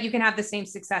so that you can have the same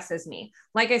success as me.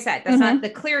 Like I said, that's not the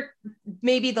clear,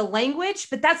 maybe the language,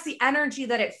 but that's the energy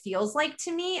that it feels like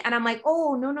to me. And I'm like,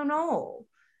 oh, no.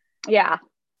 Yeah.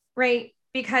 Right.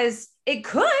 Because it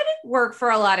could work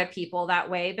for a lot of people that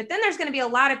way, but then there's going to be a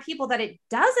lot of people that it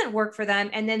doesn't work for them.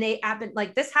 And then they happen,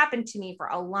 like this happened to me for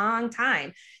a long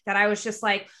time, that I was just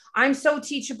like, I'm so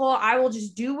teachable. I will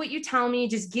just do what you tell me.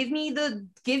 Just give me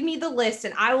the list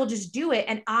and I will just do it.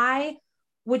 And I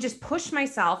would just push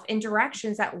myself in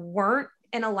directions that weren't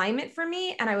in alignment for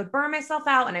me. And I would burn myself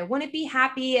out and I wouldn't be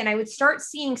happy. And I would start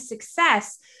seeing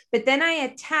success, but then I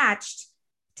attached,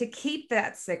 to keep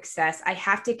that success, I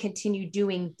have to continue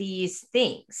doing these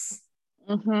things.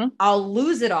 I'll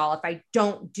lose it all if I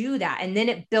don't do that. And then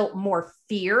it built more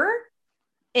fear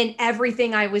in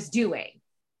everything I was doing.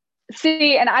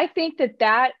 See, and I think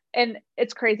that, and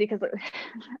it's crazy because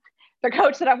the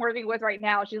coach that I'm working with right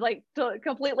now, she's like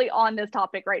completely on this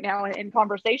topic right now in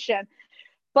conversation.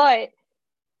 But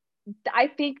I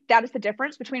think that is the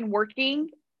difference between working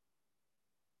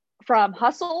from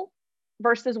hustle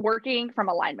versus working from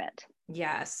alignment.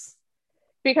 Yes.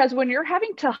 Because when you're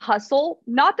having to hustle,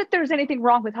 not that there's anything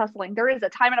wrong with hustling. There is a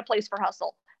time and a place for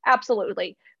hustle.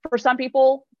 Absolutely. For some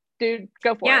people, dude,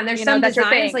 go for it. Yeah. And there's some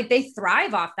designs like they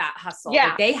thrive off that hustle. Yeah.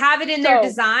 Like they have it in their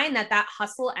design that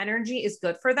hustle energy is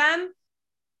good for them.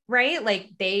 Right.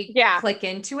 Like they click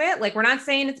into it. Like we're not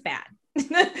saying it's bad.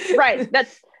 Right.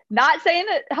 That's not saying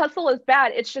that hustle is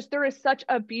bad. It's just, there is such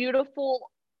a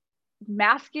beautiful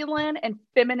masculine and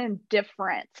feminine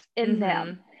difference in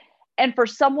them. And for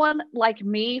someone like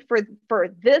me, for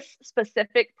this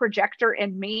specific projector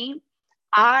in me,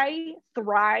 I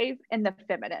thrive in the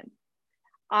feminine.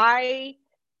 I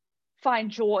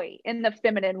find joy in the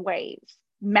feminine ways.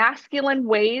 Masculine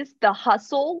ways, the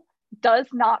hustle does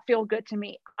not feel good to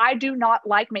me. I do not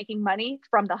like making money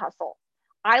from the hustle.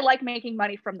 I like making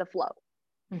money from the flow.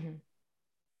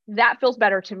 That feels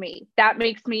better to me. That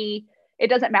makes me, it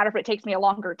doesn't matter if it takes me a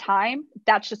longer time.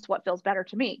 That's just what feels better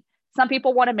to me. Some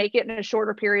people want to make it in a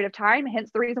shorter period of time, hence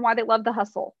the reason why they love the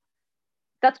hustle.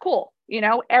 That's cool. You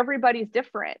know, everybody's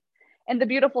different. And the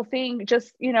beautiful thing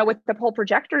just, you know, with the whole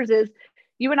projectors is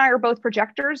you and I are both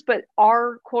projectors, but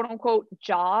our quote unquote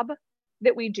job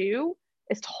that we do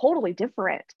is totally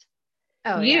different.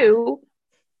 You're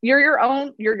your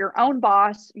own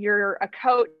boss. You're a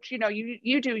coach, you know,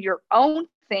 you do your own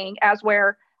thing, as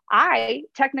where I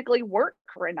technically work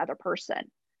for another person.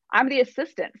 I'm the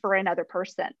assistant for another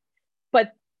person,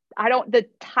 but the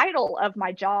title of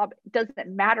my job doesn't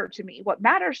matter to me. What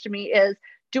matters to me is,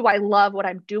 do I love what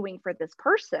I'm doing for this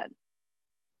person?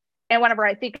 And whenever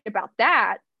I think about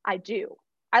that, I do.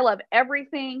 I love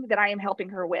everything that I am helping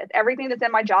her with. Everything that's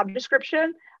in my job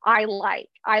description, I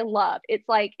love. It's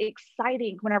like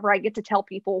exciting whenever I get to tell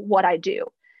people what I do.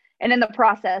 And in the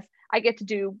process, I get to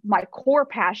do my core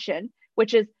passion,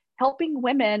 which is helping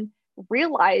women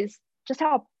realize just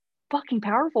how fucking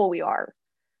powerful we are.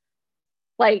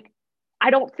 Like, I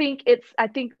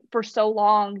think for so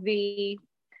long, the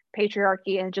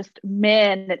patriarchy and just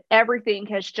men and everything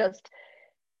has just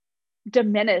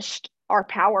diminished our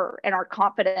power and our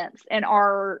confidence and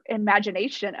our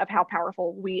imagination of how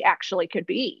powerful we actually could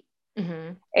be.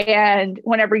 And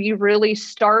whenever you really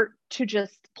start to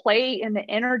just play in the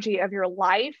energy of your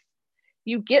life,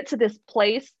 you get to this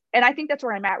place. And I think that's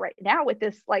where I'm at right now with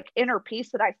this like inner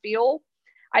peace that I feel.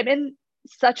 I'm in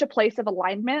such a place of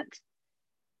alignment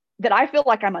that I feel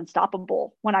like I'm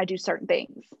unstoppable when I do certain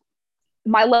things.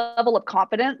 My level of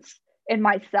confidence in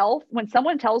myself, when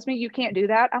someone tells me you can't do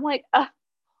that, I'm like,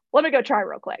 let me go try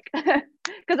real quick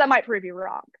because I might prove you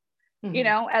wrong.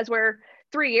 Mhm. as we're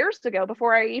 3 years ago,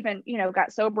 before I even,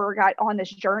 got sober, or got on this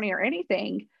journey or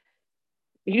anything,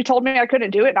 you told me I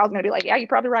couldn't do it. And I was going to be like, yeah, you're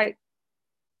probably right.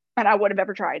 And I would have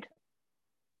ever tried.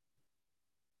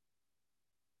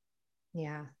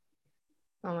 Yeah.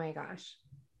 Oh my gosh.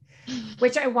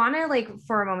 Which I want to like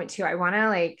for a moment too. I want to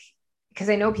like, because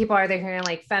I know people are there hearing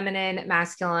like feminine,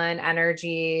 masculine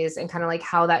energies and kind of like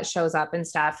how that shows up and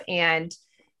stuff. And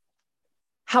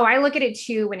how I look at it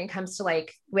too, when it comes to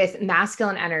like with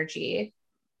masculine energy,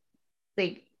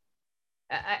 like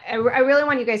I really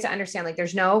want you guys to understand like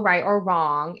there's no right or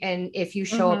wrong. And if you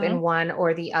show up in Mm-hmm. one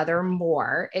or the other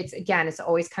more, it's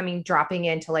always dropping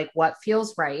into like what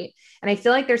feels right. And I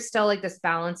feel like there's still like this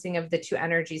balancing of the two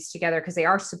energies together because they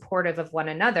are supportive of one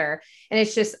another. And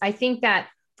it's just, I think that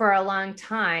for a long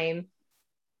time,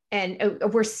 and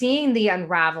we're seeing the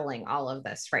unraveling all of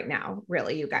this right now,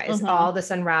 really, you guys, Mm-hmm. all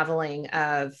this unraveling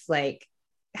of like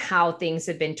how things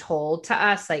have been told to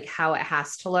us, like how it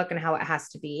has to look and how it has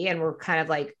to be. And we're kind of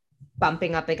like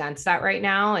bumping up against that right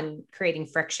now and creating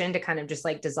friction to kind of just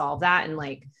like dissolve that and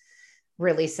like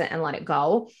release it and let it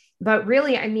go. But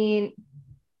really, I mean,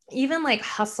 even like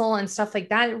hustle and stuff like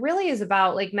that, it really is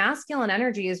about like masculine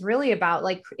energy is really about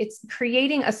like it's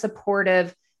creating a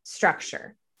supportive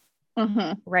structure.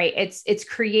 Mm-hmm. Right. It's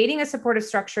creating a supportive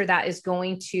structure that is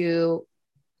going to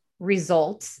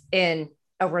result in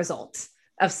a result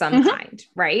of some Mm-hmm. kind.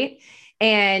 Right.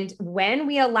 And when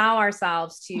we allow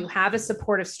ourselves to have a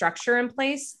supportive structure in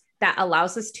place that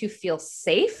allows us to feel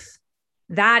safe,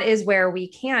 that is where we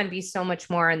can be so much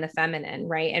more in the feminine,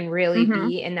 right? And really Mm-hmm.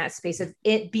 be in that space of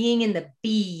it being in the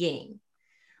being.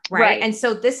 Right. Right. And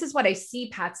so this is what I see,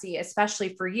 Patsy,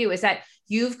 especially for you, is that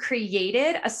you've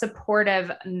created a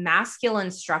supportive masculine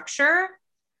structure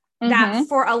that Mm-hmm.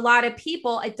 for a lot of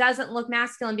people, it doesn't look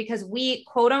masculine because we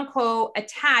quote unquote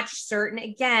attach certain,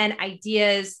 again,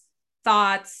 ideas,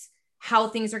 thoughts, how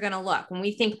things are going to look. When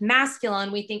we think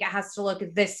masculine, we think it has to look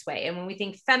this way. And when we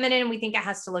think feminine, we think it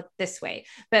has to look this way.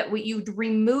 But you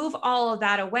remove all of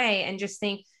that away and just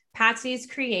think, Patsy's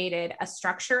created a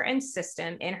structure and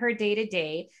system in her day to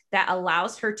day that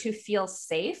allows her to feel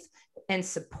safe and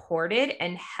supported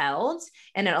and held.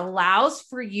 And it allows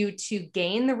for you to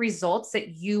gain the results that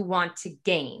you want to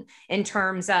gain in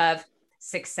terms of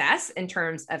success, in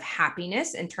terms of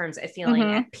happiness, in terms of feeling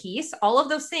Mm-hmm. at peace, all of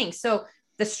those things. So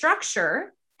the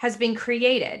structure has been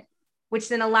created, which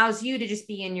then allows you to just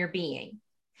be in your being.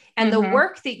 And the Mm-hmm.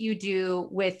 work that you do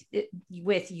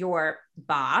with your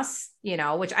boss,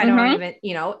 which I don't Mm-hmm.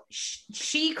 even,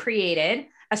 she created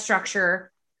a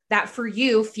structure that for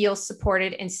you feels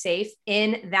supported and safe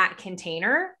in that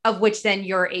container, of which then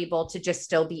you're able to just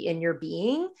still be in your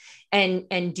being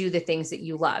and do the things that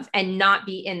you love and not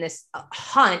be in this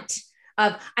hunt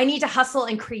of I need to hustle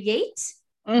and create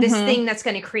this Mm-hmm. thing that's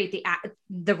going to create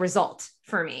the result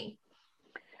for me.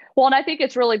 Well, and I think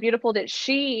it's really beautiful that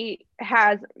she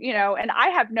has, and I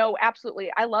have absolutely,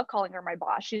 I love calling her my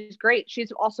boss. She's great.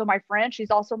 She's also my friend.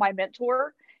 She's also my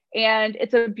mentor. And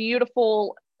it's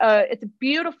beautiful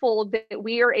that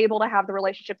we are able to have the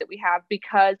relationship that we have,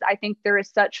 because I think there is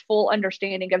such full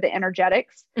understanding of the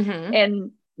energetics Mm-hmm.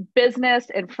 and business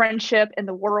and friendship in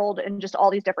the world and just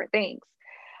all these different things.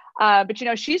 But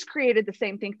she's created the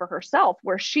same thing for herself,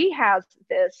 where she has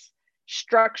this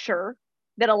structure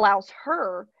that allows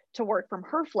her to work from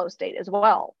her flow state as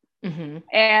well. Mm-hmm.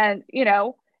 And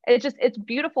it's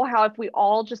beautiful how, if we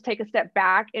all just take a step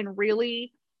back and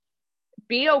really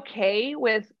be okay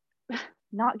with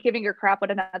not giving a crap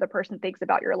what another person thinks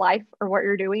about your life or what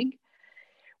you're doing,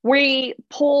 we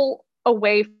pull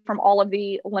away from all of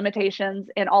the limitations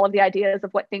and all of the ideas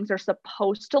of what things are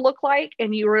supposed to look like.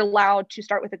 And you are allowed to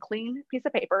start with a clean piece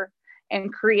of paper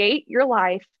and create your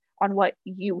life on what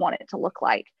you want it to look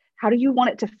like. How do you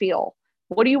want it to feel?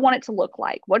 What do you want it to look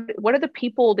like? What are the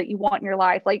people that you want in your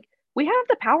life? Like, we have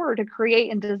the power to create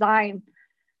and design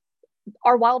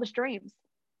our wildest dreams.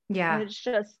 And Yeah. it's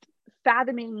just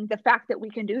fathoming the fact that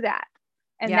we can do that.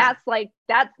 And Yeah.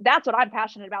 that's what I'm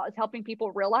passionate about, is helping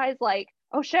people realize, like,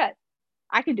 oh shit,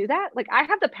 I can do that. Like, I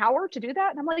have the power to do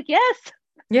that. And I'm like, yes,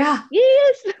 Yeah.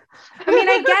 yes. I mean,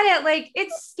 I get it. Like,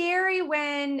 it's scary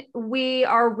when we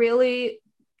are really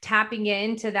tapping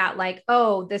into that, like,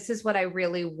 oh, this is what I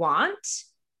really want.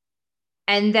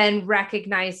 And then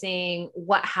recognizing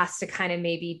what has to kind of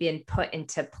maybe been put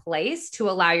into place to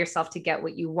allow yourself to get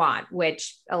what you want,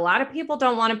 which a lot of people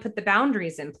don't want to put the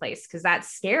boundaries in place because that's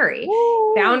scary.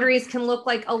 Woo. Boundaries can look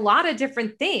like a lot of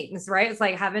different things, right? It's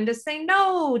like having to say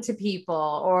no to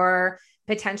people, or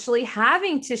potentially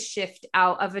having to shift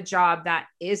out of a job that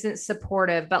isn't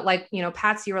supportive. But like,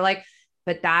 Patsy, you were like,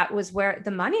 but that was where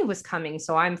the money was coming.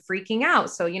 So I'm freaking out.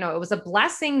 So, you know, it was a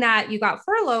blessing that you got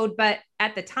furloughed, but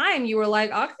at the time you were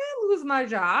like, I can't lose my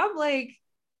job. Like,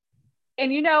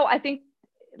 and, you know, I think,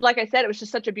 like I said, it was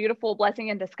just such a beautiful blessing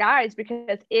in disguise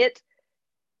because it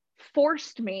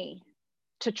forced me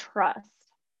to trust.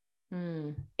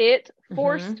 It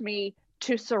forced me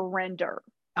to surrender.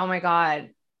 Oh my God.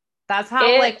 That's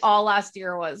how like all last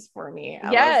year was for me. I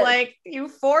was like, you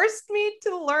forced me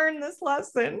to learn this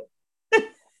lesson.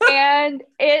 And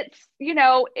it's, you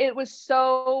know, it was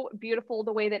so beautiful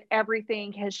the way that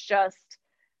everything has just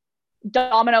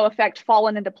domino effect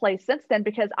fallen into place since then,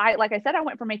 because like I said, I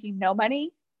went from making no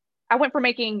money. I went from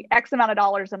making X amount of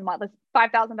dollars a month,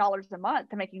 $5,000 a month,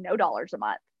 to making no dollars a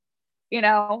month, you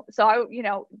know? So I, you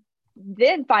know,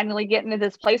 then finally getting to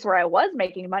this place where I was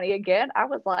making money again, I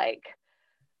was like,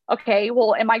 okay,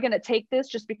 well, am I going to take this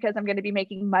just because I'm going to be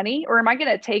making money? Or am I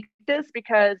going to take this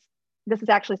because this is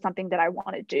actually something that I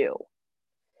want to do?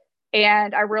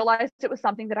 And I realized it was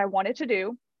something that I wanted to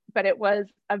do, but it was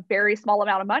a very small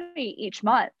amount of money each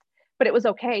month. But it was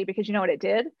okay because you know what it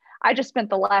did? I just spent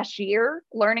the last year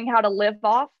learning how to live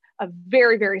off a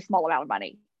very, very small amount of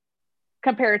money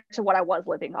compared to what I was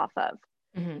living off of.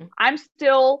 I'm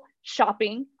still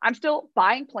shopping. I'm still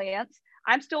buying plants.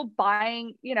 I'm still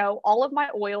buying, you know, all of my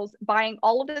oils, buying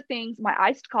all of the things, my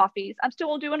iced coffees. I'm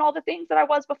still doing all the things that I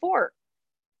was before,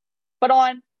 but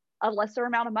on a lesser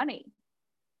amount of money.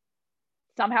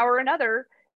 Somehow or another,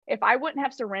 if I wouldn't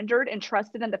have surrendered and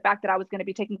trusted in the fact that I was going to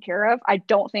be taken care of, I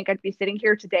don't think I'd be sitting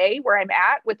here today where I'm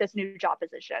at with this new job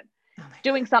position,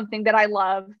 doing something that I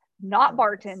love, not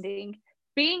bartending,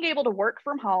 being able to work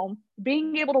from home,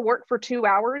 being able to work for 2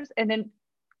 hours and then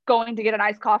going to get an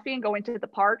iced coffee and going to the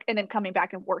park and then coming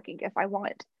back and working if I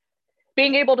want.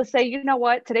 Being able to say, you know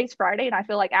what, today's Friday and I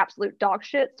feel like absolute dog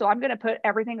shit, so I'm going to put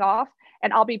everything off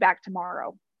and I'll be back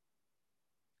tomorrow.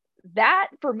 That,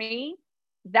 for me,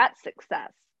 that's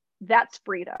success. That's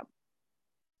freedom.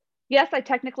 Yes, I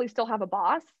technically still have a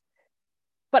boss,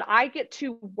 but I get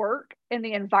to work in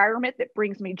the environment that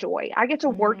brings me joy. I get to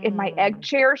work in my egg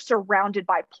chair surrounded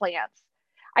by plants.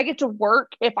 I get to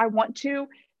work, if I want to,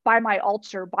 by my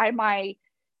altar, by my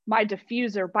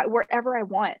diffuser, by wherever I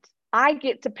want. I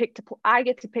get to pick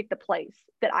the place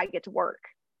that I get to work.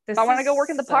 If I want to go work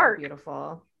in the park.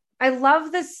 Beautiful. I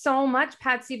love this so much,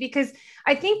 Patsy, because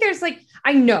I think there's like,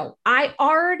 I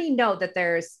already know that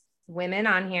there's women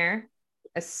on here,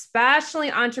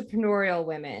 especially entrepreneurial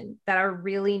women, that are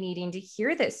really needing to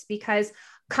hear this, because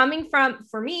coming from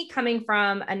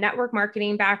a network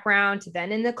marketing background to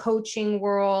then in the coaching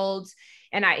world.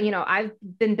 And I've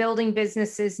been building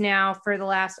businesses now for the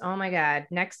last, oh my God,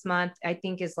 next month, I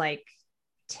think is like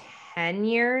 10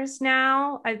 years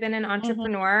now. I've been an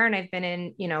entrepreneur and I've been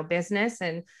in, business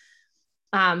and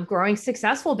growing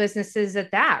successful businesses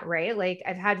at that, right? Like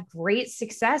I've had great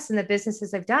success in the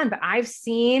businesses I've done, but I've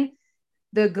seen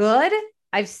the good.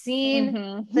 I've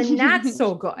seen the not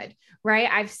so good, right?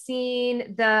 I've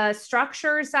seen the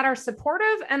structures that are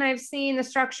supportive and I've seen the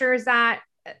structures that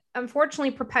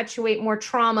unfortunately perpetuate more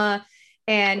trauma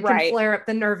and can flare up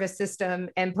the nervous system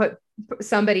and put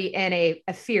somebody in a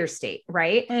fear state.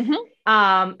 Right.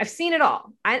 I've seen it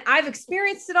all. I've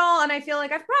experienced it all. And I feel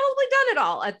like I've probably done it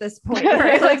all at this point.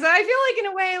 Right. Like, so I feel like in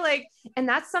a way, like, and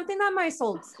that's something that my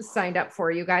soul signed up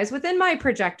for, you guys, within my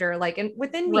projector, like, and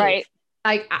within me. Right.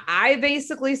 Like I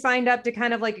basically signed up to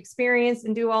kind of like experience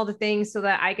and do all the things so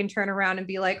that I can turn around and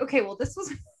be like, okay, well, this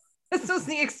was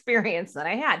the experience that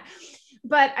I had.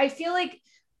 But I feel like,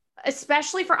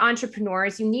 especially for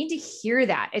entrepreneurs, you need to hear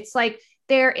that. It's like,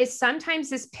 there is sometimes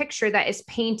this picture that is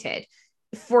painted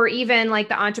for even like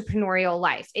the entrepreneurial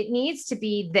life. It needs to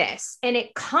be this, and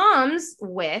it comes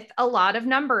with a lot of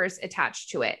numbers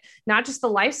attached to it, not just the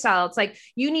lifestyle. It's like,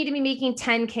 you need to be making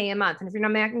 10K a month. And if you're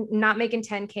not making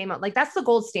 10K a month, like that's the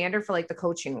gold standard for like the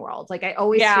coaching world. Like I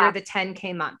always hear the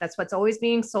 10K month. That's what's always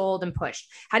being sold and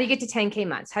pushed. How do you get to 10K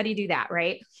months? How do you do that?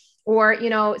 Right. Or,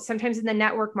 sometimes in the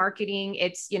network marketing,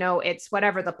 it's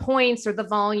whatever the points or the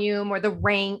volume or the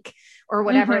rank or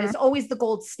whatever is always the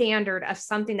gold standard of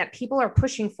something that people are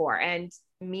pushing for. And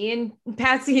me and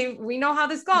Patsy, we know how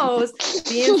this goes.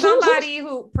 Being somebody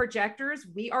who projectors,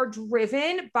 we are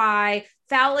driven by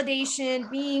validation,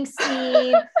 being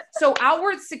seen. So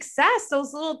outward success,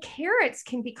 those little carrots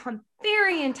can become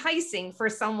very enticing for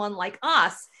someone like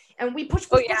us. And we push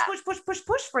for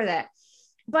that.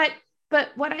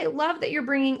 But what I love that you're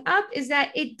bringing up is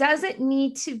that it doesn't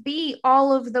need to be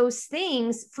all of those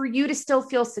things for you to still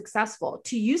feel successful,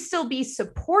 to you still be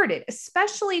supported,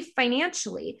 especially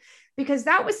financially, because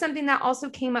that was something that also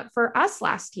came up for us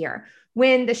last year.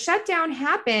 When the shutdown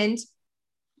happened,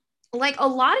 like a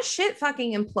lot of shit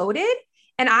fucking imploded.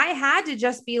 And I had to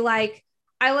just be like,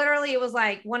 I literally, it was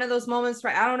like one of those moments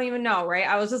where I don't even know, right?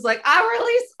 I was just like, I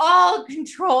release all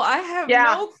control. I have Yeah.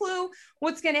 no clue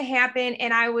what's going to happen.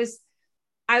 And I was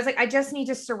like, I just need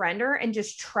to surrender and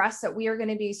just trust that we are going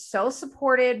to be so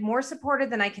supported, more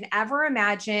supported than I can ever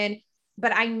imagine.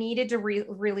 But I needed to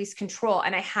release control.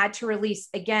 And I had to release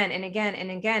again and again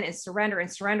and again and surrender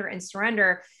and surrender and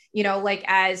surrender. You know, like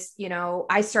as, you know,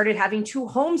 I started having to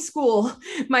homeschool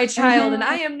my child, and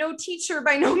I am no teacher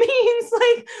by no means.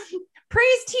 Like,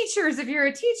 praise teachers. If you're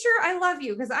a teacher, I love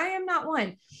you because I am not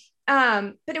one.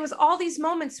 But it was all these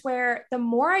moments where the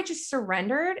more I just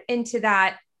surrendered into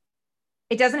that,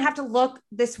 it doesn't have to look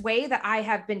this way that I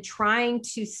have been trying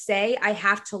to say I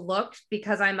have to look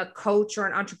because I'm a coach or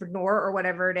an entrepreneur or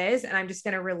whatever it is. And I'm just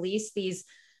going to release these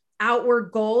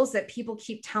outward goals that people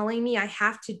keep telling me I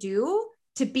have to do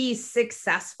to be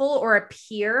successful or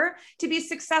appear to be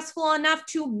successful enough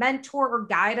to mentor or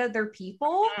guide other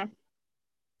people.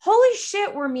 Holy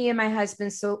shit, were me and my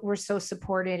husband were so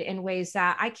supported in ways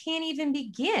that I can't even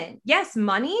begin. Yes,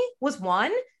 money was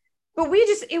one, but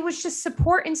it was just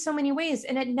support in so many ways.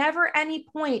 And at never any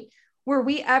point were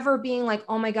we ever being like,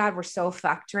 oh my God, we're so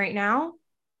fucked right now.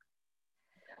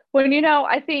 Well, you know,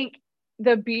 I think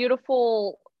the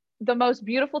most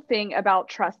beautiful thing about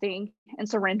trusting and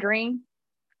surrendering,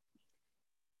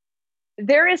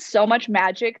 there is so much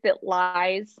magic that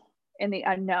lies in the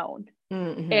unknown.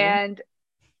 Mm-hmm. And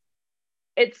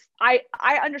I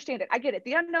understand it. I get it.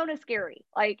 The unknown is scary.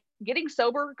 Like getting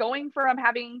sober, going from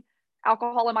having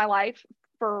alcohol in my life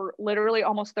for literally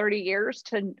almost 30 years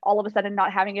to all of a sudden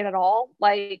not having it at all.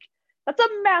 Like that's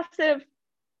a massive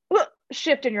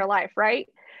shift in your life, right?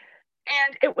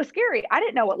 And it was scary. I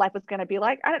didn't know what life was going to be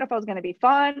like. I didn't know if I was going to be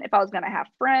fun, if I was going to have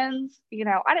friends, you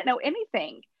know, I didn't know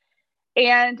anything.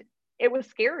 And it was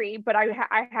scary, but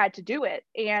I had to do it.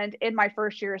 And in my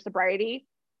first year of sobriety,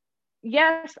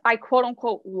 yes, I quote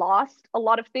unquote lost a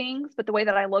lot of things, but the way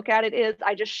that I look at it is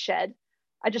I just shedded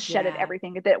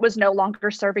everything that was no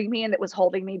longer serving me and that was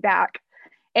holding me back.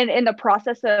 And in the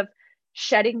process of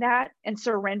shedding that and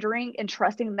surrendering and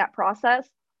trusting that process,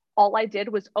 all I did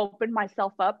was open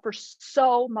myself up for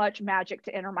so much magic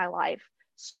to enter my life,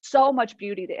 so much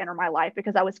beauty to enter my life,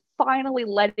 because I was finally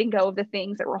letting go of the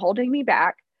things that were holding me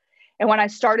back. And when I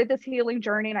started this healing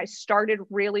journey and I started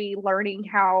really learning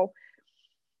how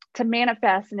to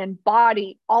manifest and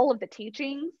embody all of the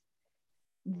teachings,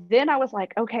 then I was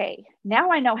like, okay,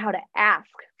 now I know how to ask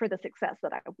for the success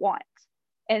that I want.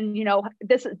 And, you know,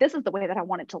 this is the way that I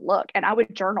want it to look. And I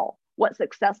would journal what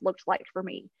success looks like for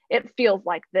me. It feels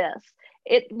like this.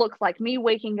 It looks like me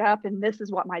waking up and this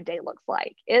is what my day looks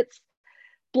like. It's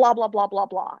blah, blah, blah, blah,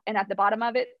 blah. And at the bottom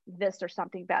of it, this or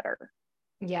something better.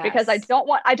 Yes. Because I don't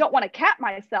want to cap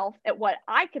myself at what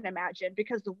I can imagine,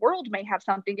 because the world may have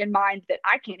something in mind that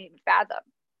I can't even fathom.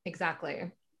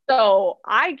 Exactly. So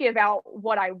I give out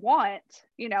what I want,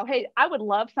 you know, hey, I would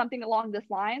love something along this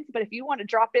lines, but if you want to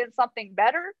drop in something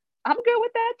better, I'm good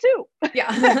with that too. Yeah.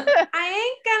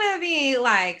 I ain't gonna be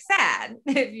like sad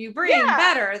if you bring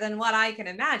better than what I can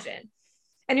imagine.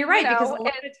 And you're right, because a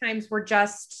lot of times we're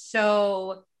just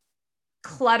so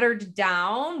cluttered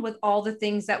down with all the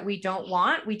things that we don't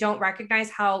want. We don't recognize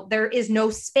how there is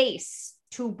no space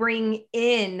to bring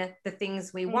in the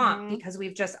things we want because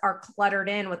we've just are cluttered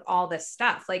in with all this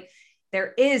stuff. Like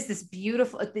there is this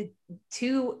beautiful,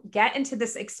 to get into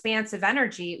this expansive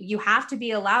energy, you have to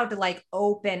be allowed to like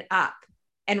open up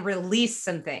and release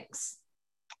some things.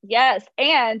 Yes.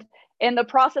 And in the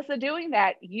process of doing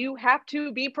that, you have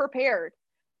to be prepared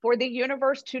for the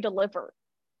universe to deliver.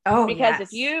 Oh, because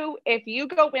yes. if you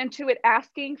go into it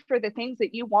asking for the things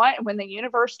that you want, and when the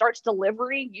universe starts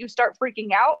delivering, you start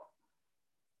freaking out.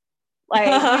 Like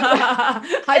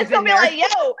it's gonna be like,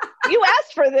 yo, you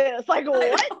asked for this. Like,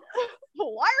 what?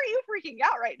 Why are you freaking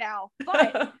out right now?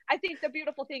 But I think the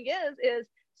beautiful thing is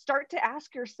start to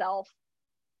ask yourself,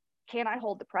 can I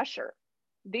hold the pressure?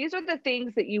 These are the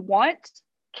things that you want.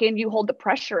 Can you hold the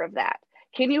pressure of that?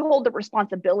 Can you hold the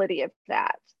responsibility of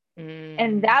that?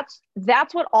 And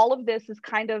that's what all of this is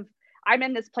kind of. I'm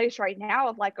in this place right now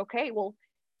of like, okay, well,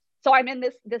 so I'm in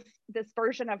this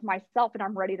version of myself and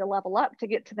I'm ready to level up to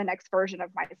get to the next version of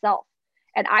myself.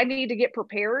 And I need to get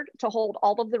prepared to hold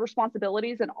all of the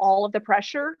responsibilities and all of the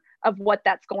pressure of what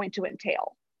that's going to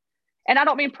entail. And I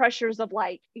don't mean pressures of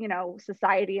like, you know,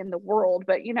 society and the world,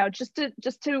 but, you know, just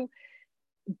to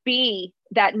be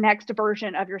that next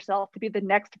version of yourself, to be the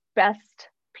next best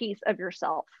piece of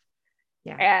yourself.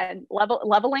 Yeah. And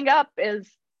leveling up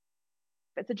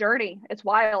it's a journey. It's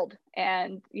wild.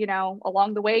 And, you know,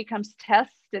 along the way comes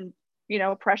tests and, you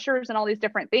know, pressures and all these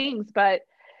different things. But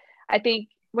I think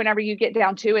whenever you get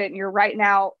down to it and you're writing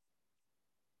out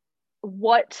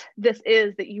what this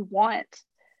is that you want,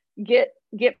 get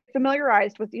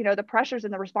familiarized with, the pressures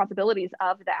and the responsibilities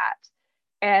of that,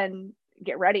 and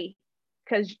get ready,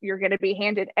 because you're going to be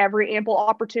handed every ample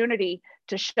opportunity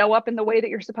to show up in the way that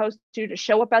you're supposed to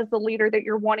show up as the leader that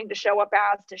you're wanting to show up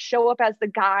as, to show up as the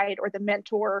guide or the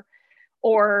mentor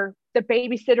or the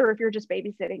babysitter if you're just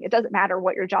babysitting. It doesn't matter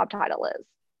what your job title is.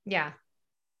 Yeah.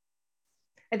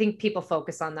 I think people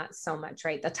focus on that so much,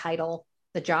 right? The title,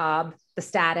 the job, the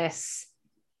status.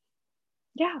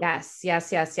 Yeah. Yes.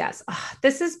 Oh,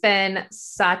 this has been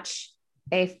such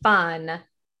a fun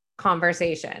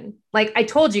conversation. Like I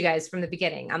told you guys from the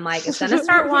beginning, I'm like, it's going to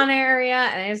start one area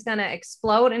and it's going to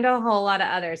explode into a whole lot of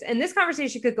others. And this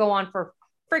conversation could go on for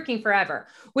freaking forever,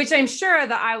 which I'm sure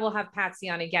that I will have Patsy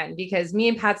on again, because me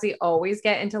and Patsy always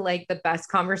get into like the best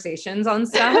conversations on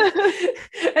stuff.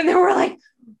 And then we're like,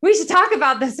 we should talk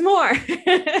about this more.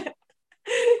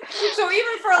 So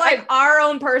even for like our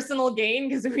own personal gain,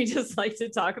 because we just like to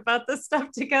talk about this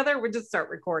stuff together, we just start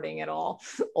recording it all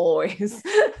always.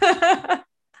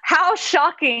 How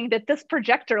shocking that this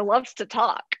projector loves to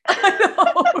talk. I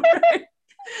know, right?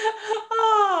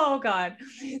 Oh God.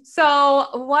 So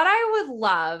what I would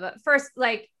love first,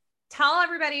 like tell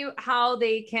everybody how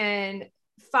they can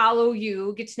follow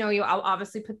you, get to know you. I'll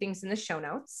obviously put things in the show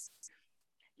notes.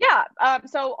 Yeah.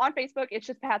 So on Facebook, it's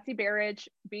just Patsy Berridge,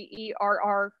 Berridge.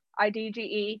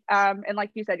 And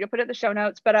like you said, you'll put it in the show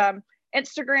notes, but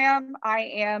Instagram, I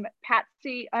am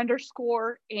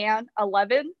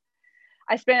Patsy_Ann11.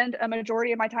 I spend a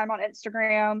majority of my time on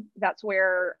Instagram. That's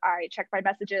where I check my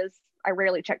messages. I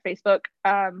rarely check Facebook.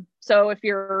 So if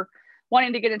you're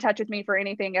wanting to get in touch with me for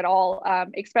anything at all,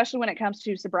 especially when it comes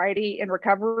to sobriety and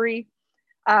recovery,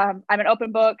 I'm an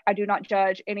open book. I do not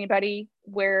judge anybody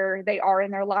where they are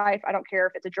in their life. I don't care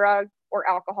if it's a drug or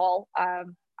alcohol.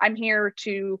 I'm here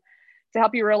to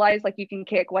help you realize like you can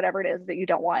kick whatever it is that you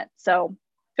don't want. So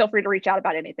feel free to reach out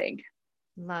about anything.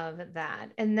 Love that.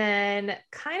 And then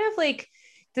kind of like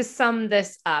to sum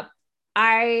this up,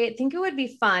 I think it would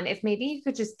be fun if maybe you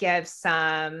could just give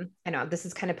some, I know this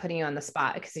is kind of putting you on the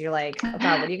spot because you're like, oh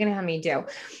God, what are you going to have me do?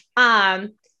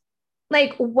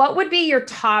 Like what would be your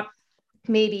top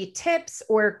maybe tips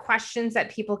or questions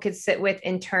that people could sit with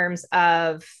in terms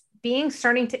of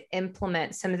starting to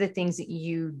implement some of the things that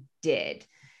you did?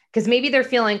 Because maybe they're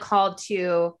feeling called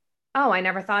to, oh, I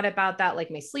never thought about that.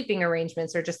 Like my sleeping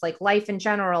arrangements or just like life in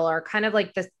general, or kind of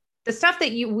like the stuff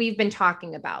that we've been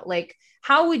talking about. Like,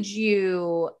 how would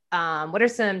you, what are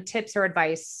some tips or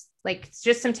advice, like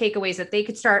just some takeaways that they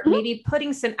could start maybe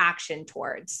putting some action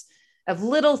towards, of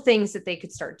little things that they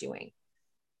could start doing?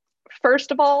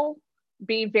 First of all,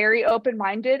 be very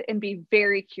open-minded and be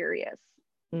very curious.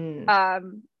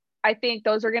 I think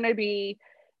those are going to be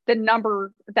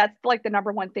that's like the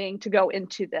number one thing to go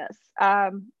into this.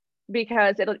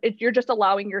 Because you're just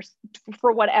allowing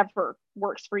for whatever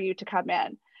works for you to come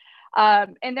in.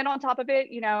 And then on top of it,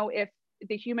 if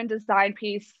the human design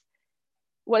piece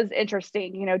was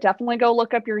interesting, definitely go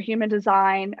look up your human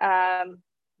design.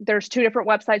 There's 2 different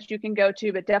websites you can go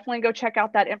to, but definitely go check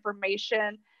out that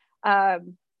information.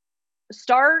 I'm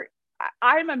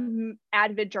an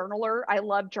avid journaler. I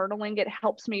love journaling. It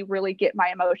helps me really get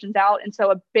my emotions out. And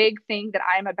so a big thing that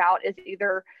I'm about is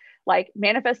either like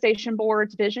manifestation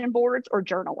boards, vision boards, or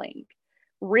journaling.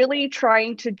 Really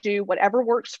trying to do whatever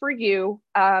works for you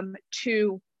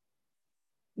to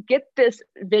get this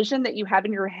vision that you have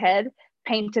in your head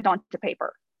painted onto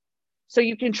paper. So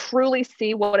you can truly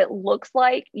see what it looks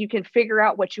like. You can figure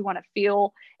out what you want to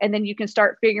feel, and then you can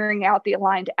start figuring out the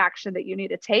aligned action that you need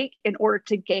to take in order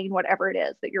to gain whatever it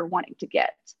is that you're wanting to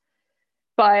get.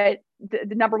 But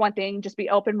the number one thing, just be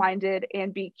open-minded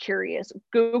and be curious.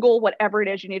 Google whatever it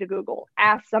is you need to Google.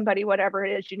 Ask somebody whatever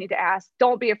it is you need to ask.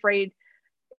 Don't be afraid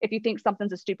if you think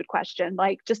something's a stupid question.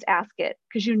 Like, just ask it,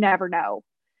 because you never know.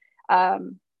 I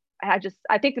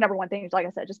think the number one thing is, like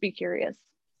I said, just be curious.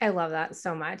 I love that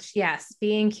so much. Yes.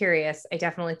 Being curious, I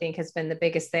definitely think has been the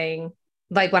biggest thing.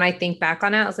 Like when I think back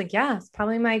on it, I was like, yeah, it's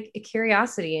probably my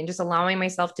curiosity and just allowing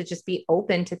myself to just be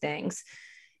open to things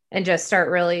and just start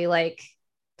really like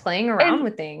playing around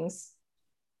with things.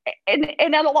 And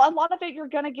a lot of it,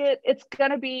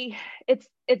 it's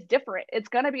different. It's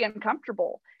going to be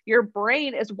uncomfortable. Your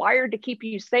brain is wired to keep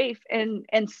you safe, and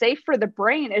safe for the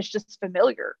brain is just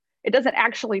familiar. It doesn't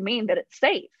actually mean that it's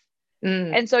safe.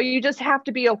 And so you just have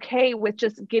to be okay with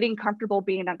just getting comfortable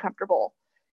being uncomfortable.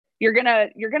 You're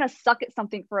gonna suck at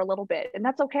something for a little bit, and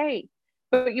that's okay.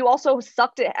 But you also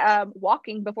sucked at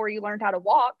walking before you learned how to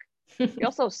walk. You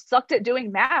also sucked at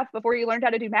doing math before you learned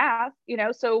how to do math.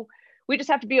 So we just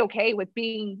have to be okay with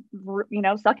being,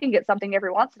 sucking at something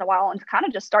every once in a while and kind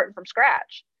of just starting from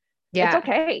scratch. Yeah. It's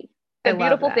okay. I The love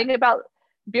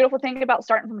beautiful thing about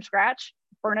starting from scratch,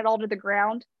 burn it all to the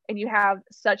ground, and you have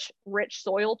such rich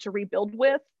soil to rebuild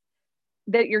with,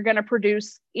 that you're going to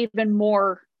produce even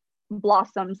more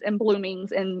blossoms and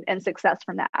bloomings and success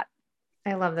from that.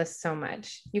 I love this so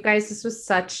much. You guys, this was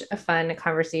such a fun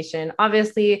conversation.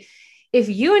 Obviously, if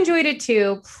you enjoyed it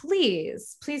too,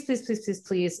 please, please, please, please, please,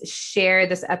 please share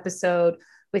this episode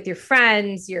with your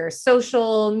friends, your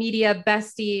social media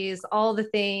besties, all the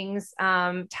things.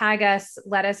 Tag us,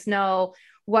 let us know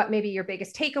what maybe your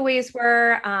biggest takeaways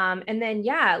were. And then,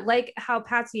 yeah, like how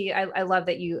Patsy, I love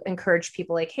that you encourage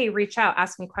people like, hey, reach out,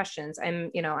 ask me questions.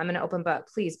 I'm an open book,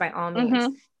 please, by all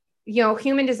means.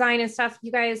 Human design and stuff,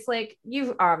 you guys, like,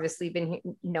 you've obviously been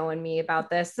knowing me about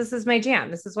this. This is my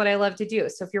jam. This is what I love to do.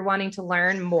 So if you're wanting to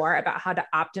learn more about how to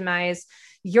optimize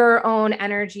your own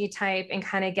energy type and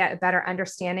kind of get a better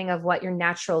understanding of what your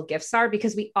natural gifts are,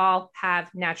 because we all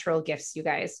have natural gifts, you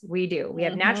guys, we do. We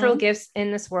have natural gifts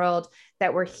in this world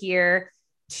that we're here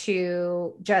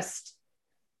to just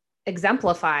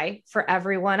exemplify for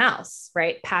everyone else,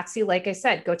 right? Patsy, like I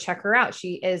said, go check her out.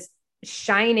 She is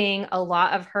shining a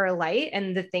lot of her light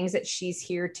and the things that she's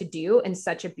here to do in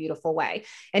such a beautiful way.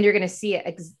 And you're going to see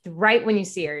it right when you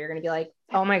see her, you're going to be like,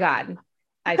 oh my God,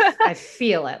 I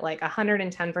feel it like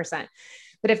 110%.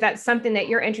 But if that's something that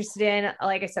you're interested in,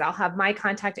 like I said, I'll have my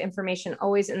contact information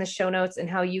always in the show notes and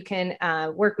how you can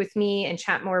work with me and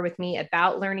chat more with me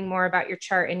about learning more about your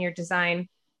chart and your design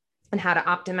and how to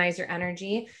optimize your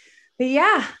energy. But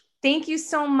yeah, thank you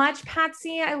so much,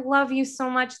 Patsy. I love you so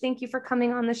much. Thank you for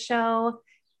coming on the show.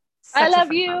 I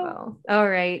love you. Combo. All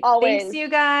right. Always. Thanks, you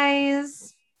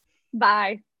guys.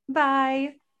 Bye.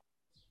 Bye.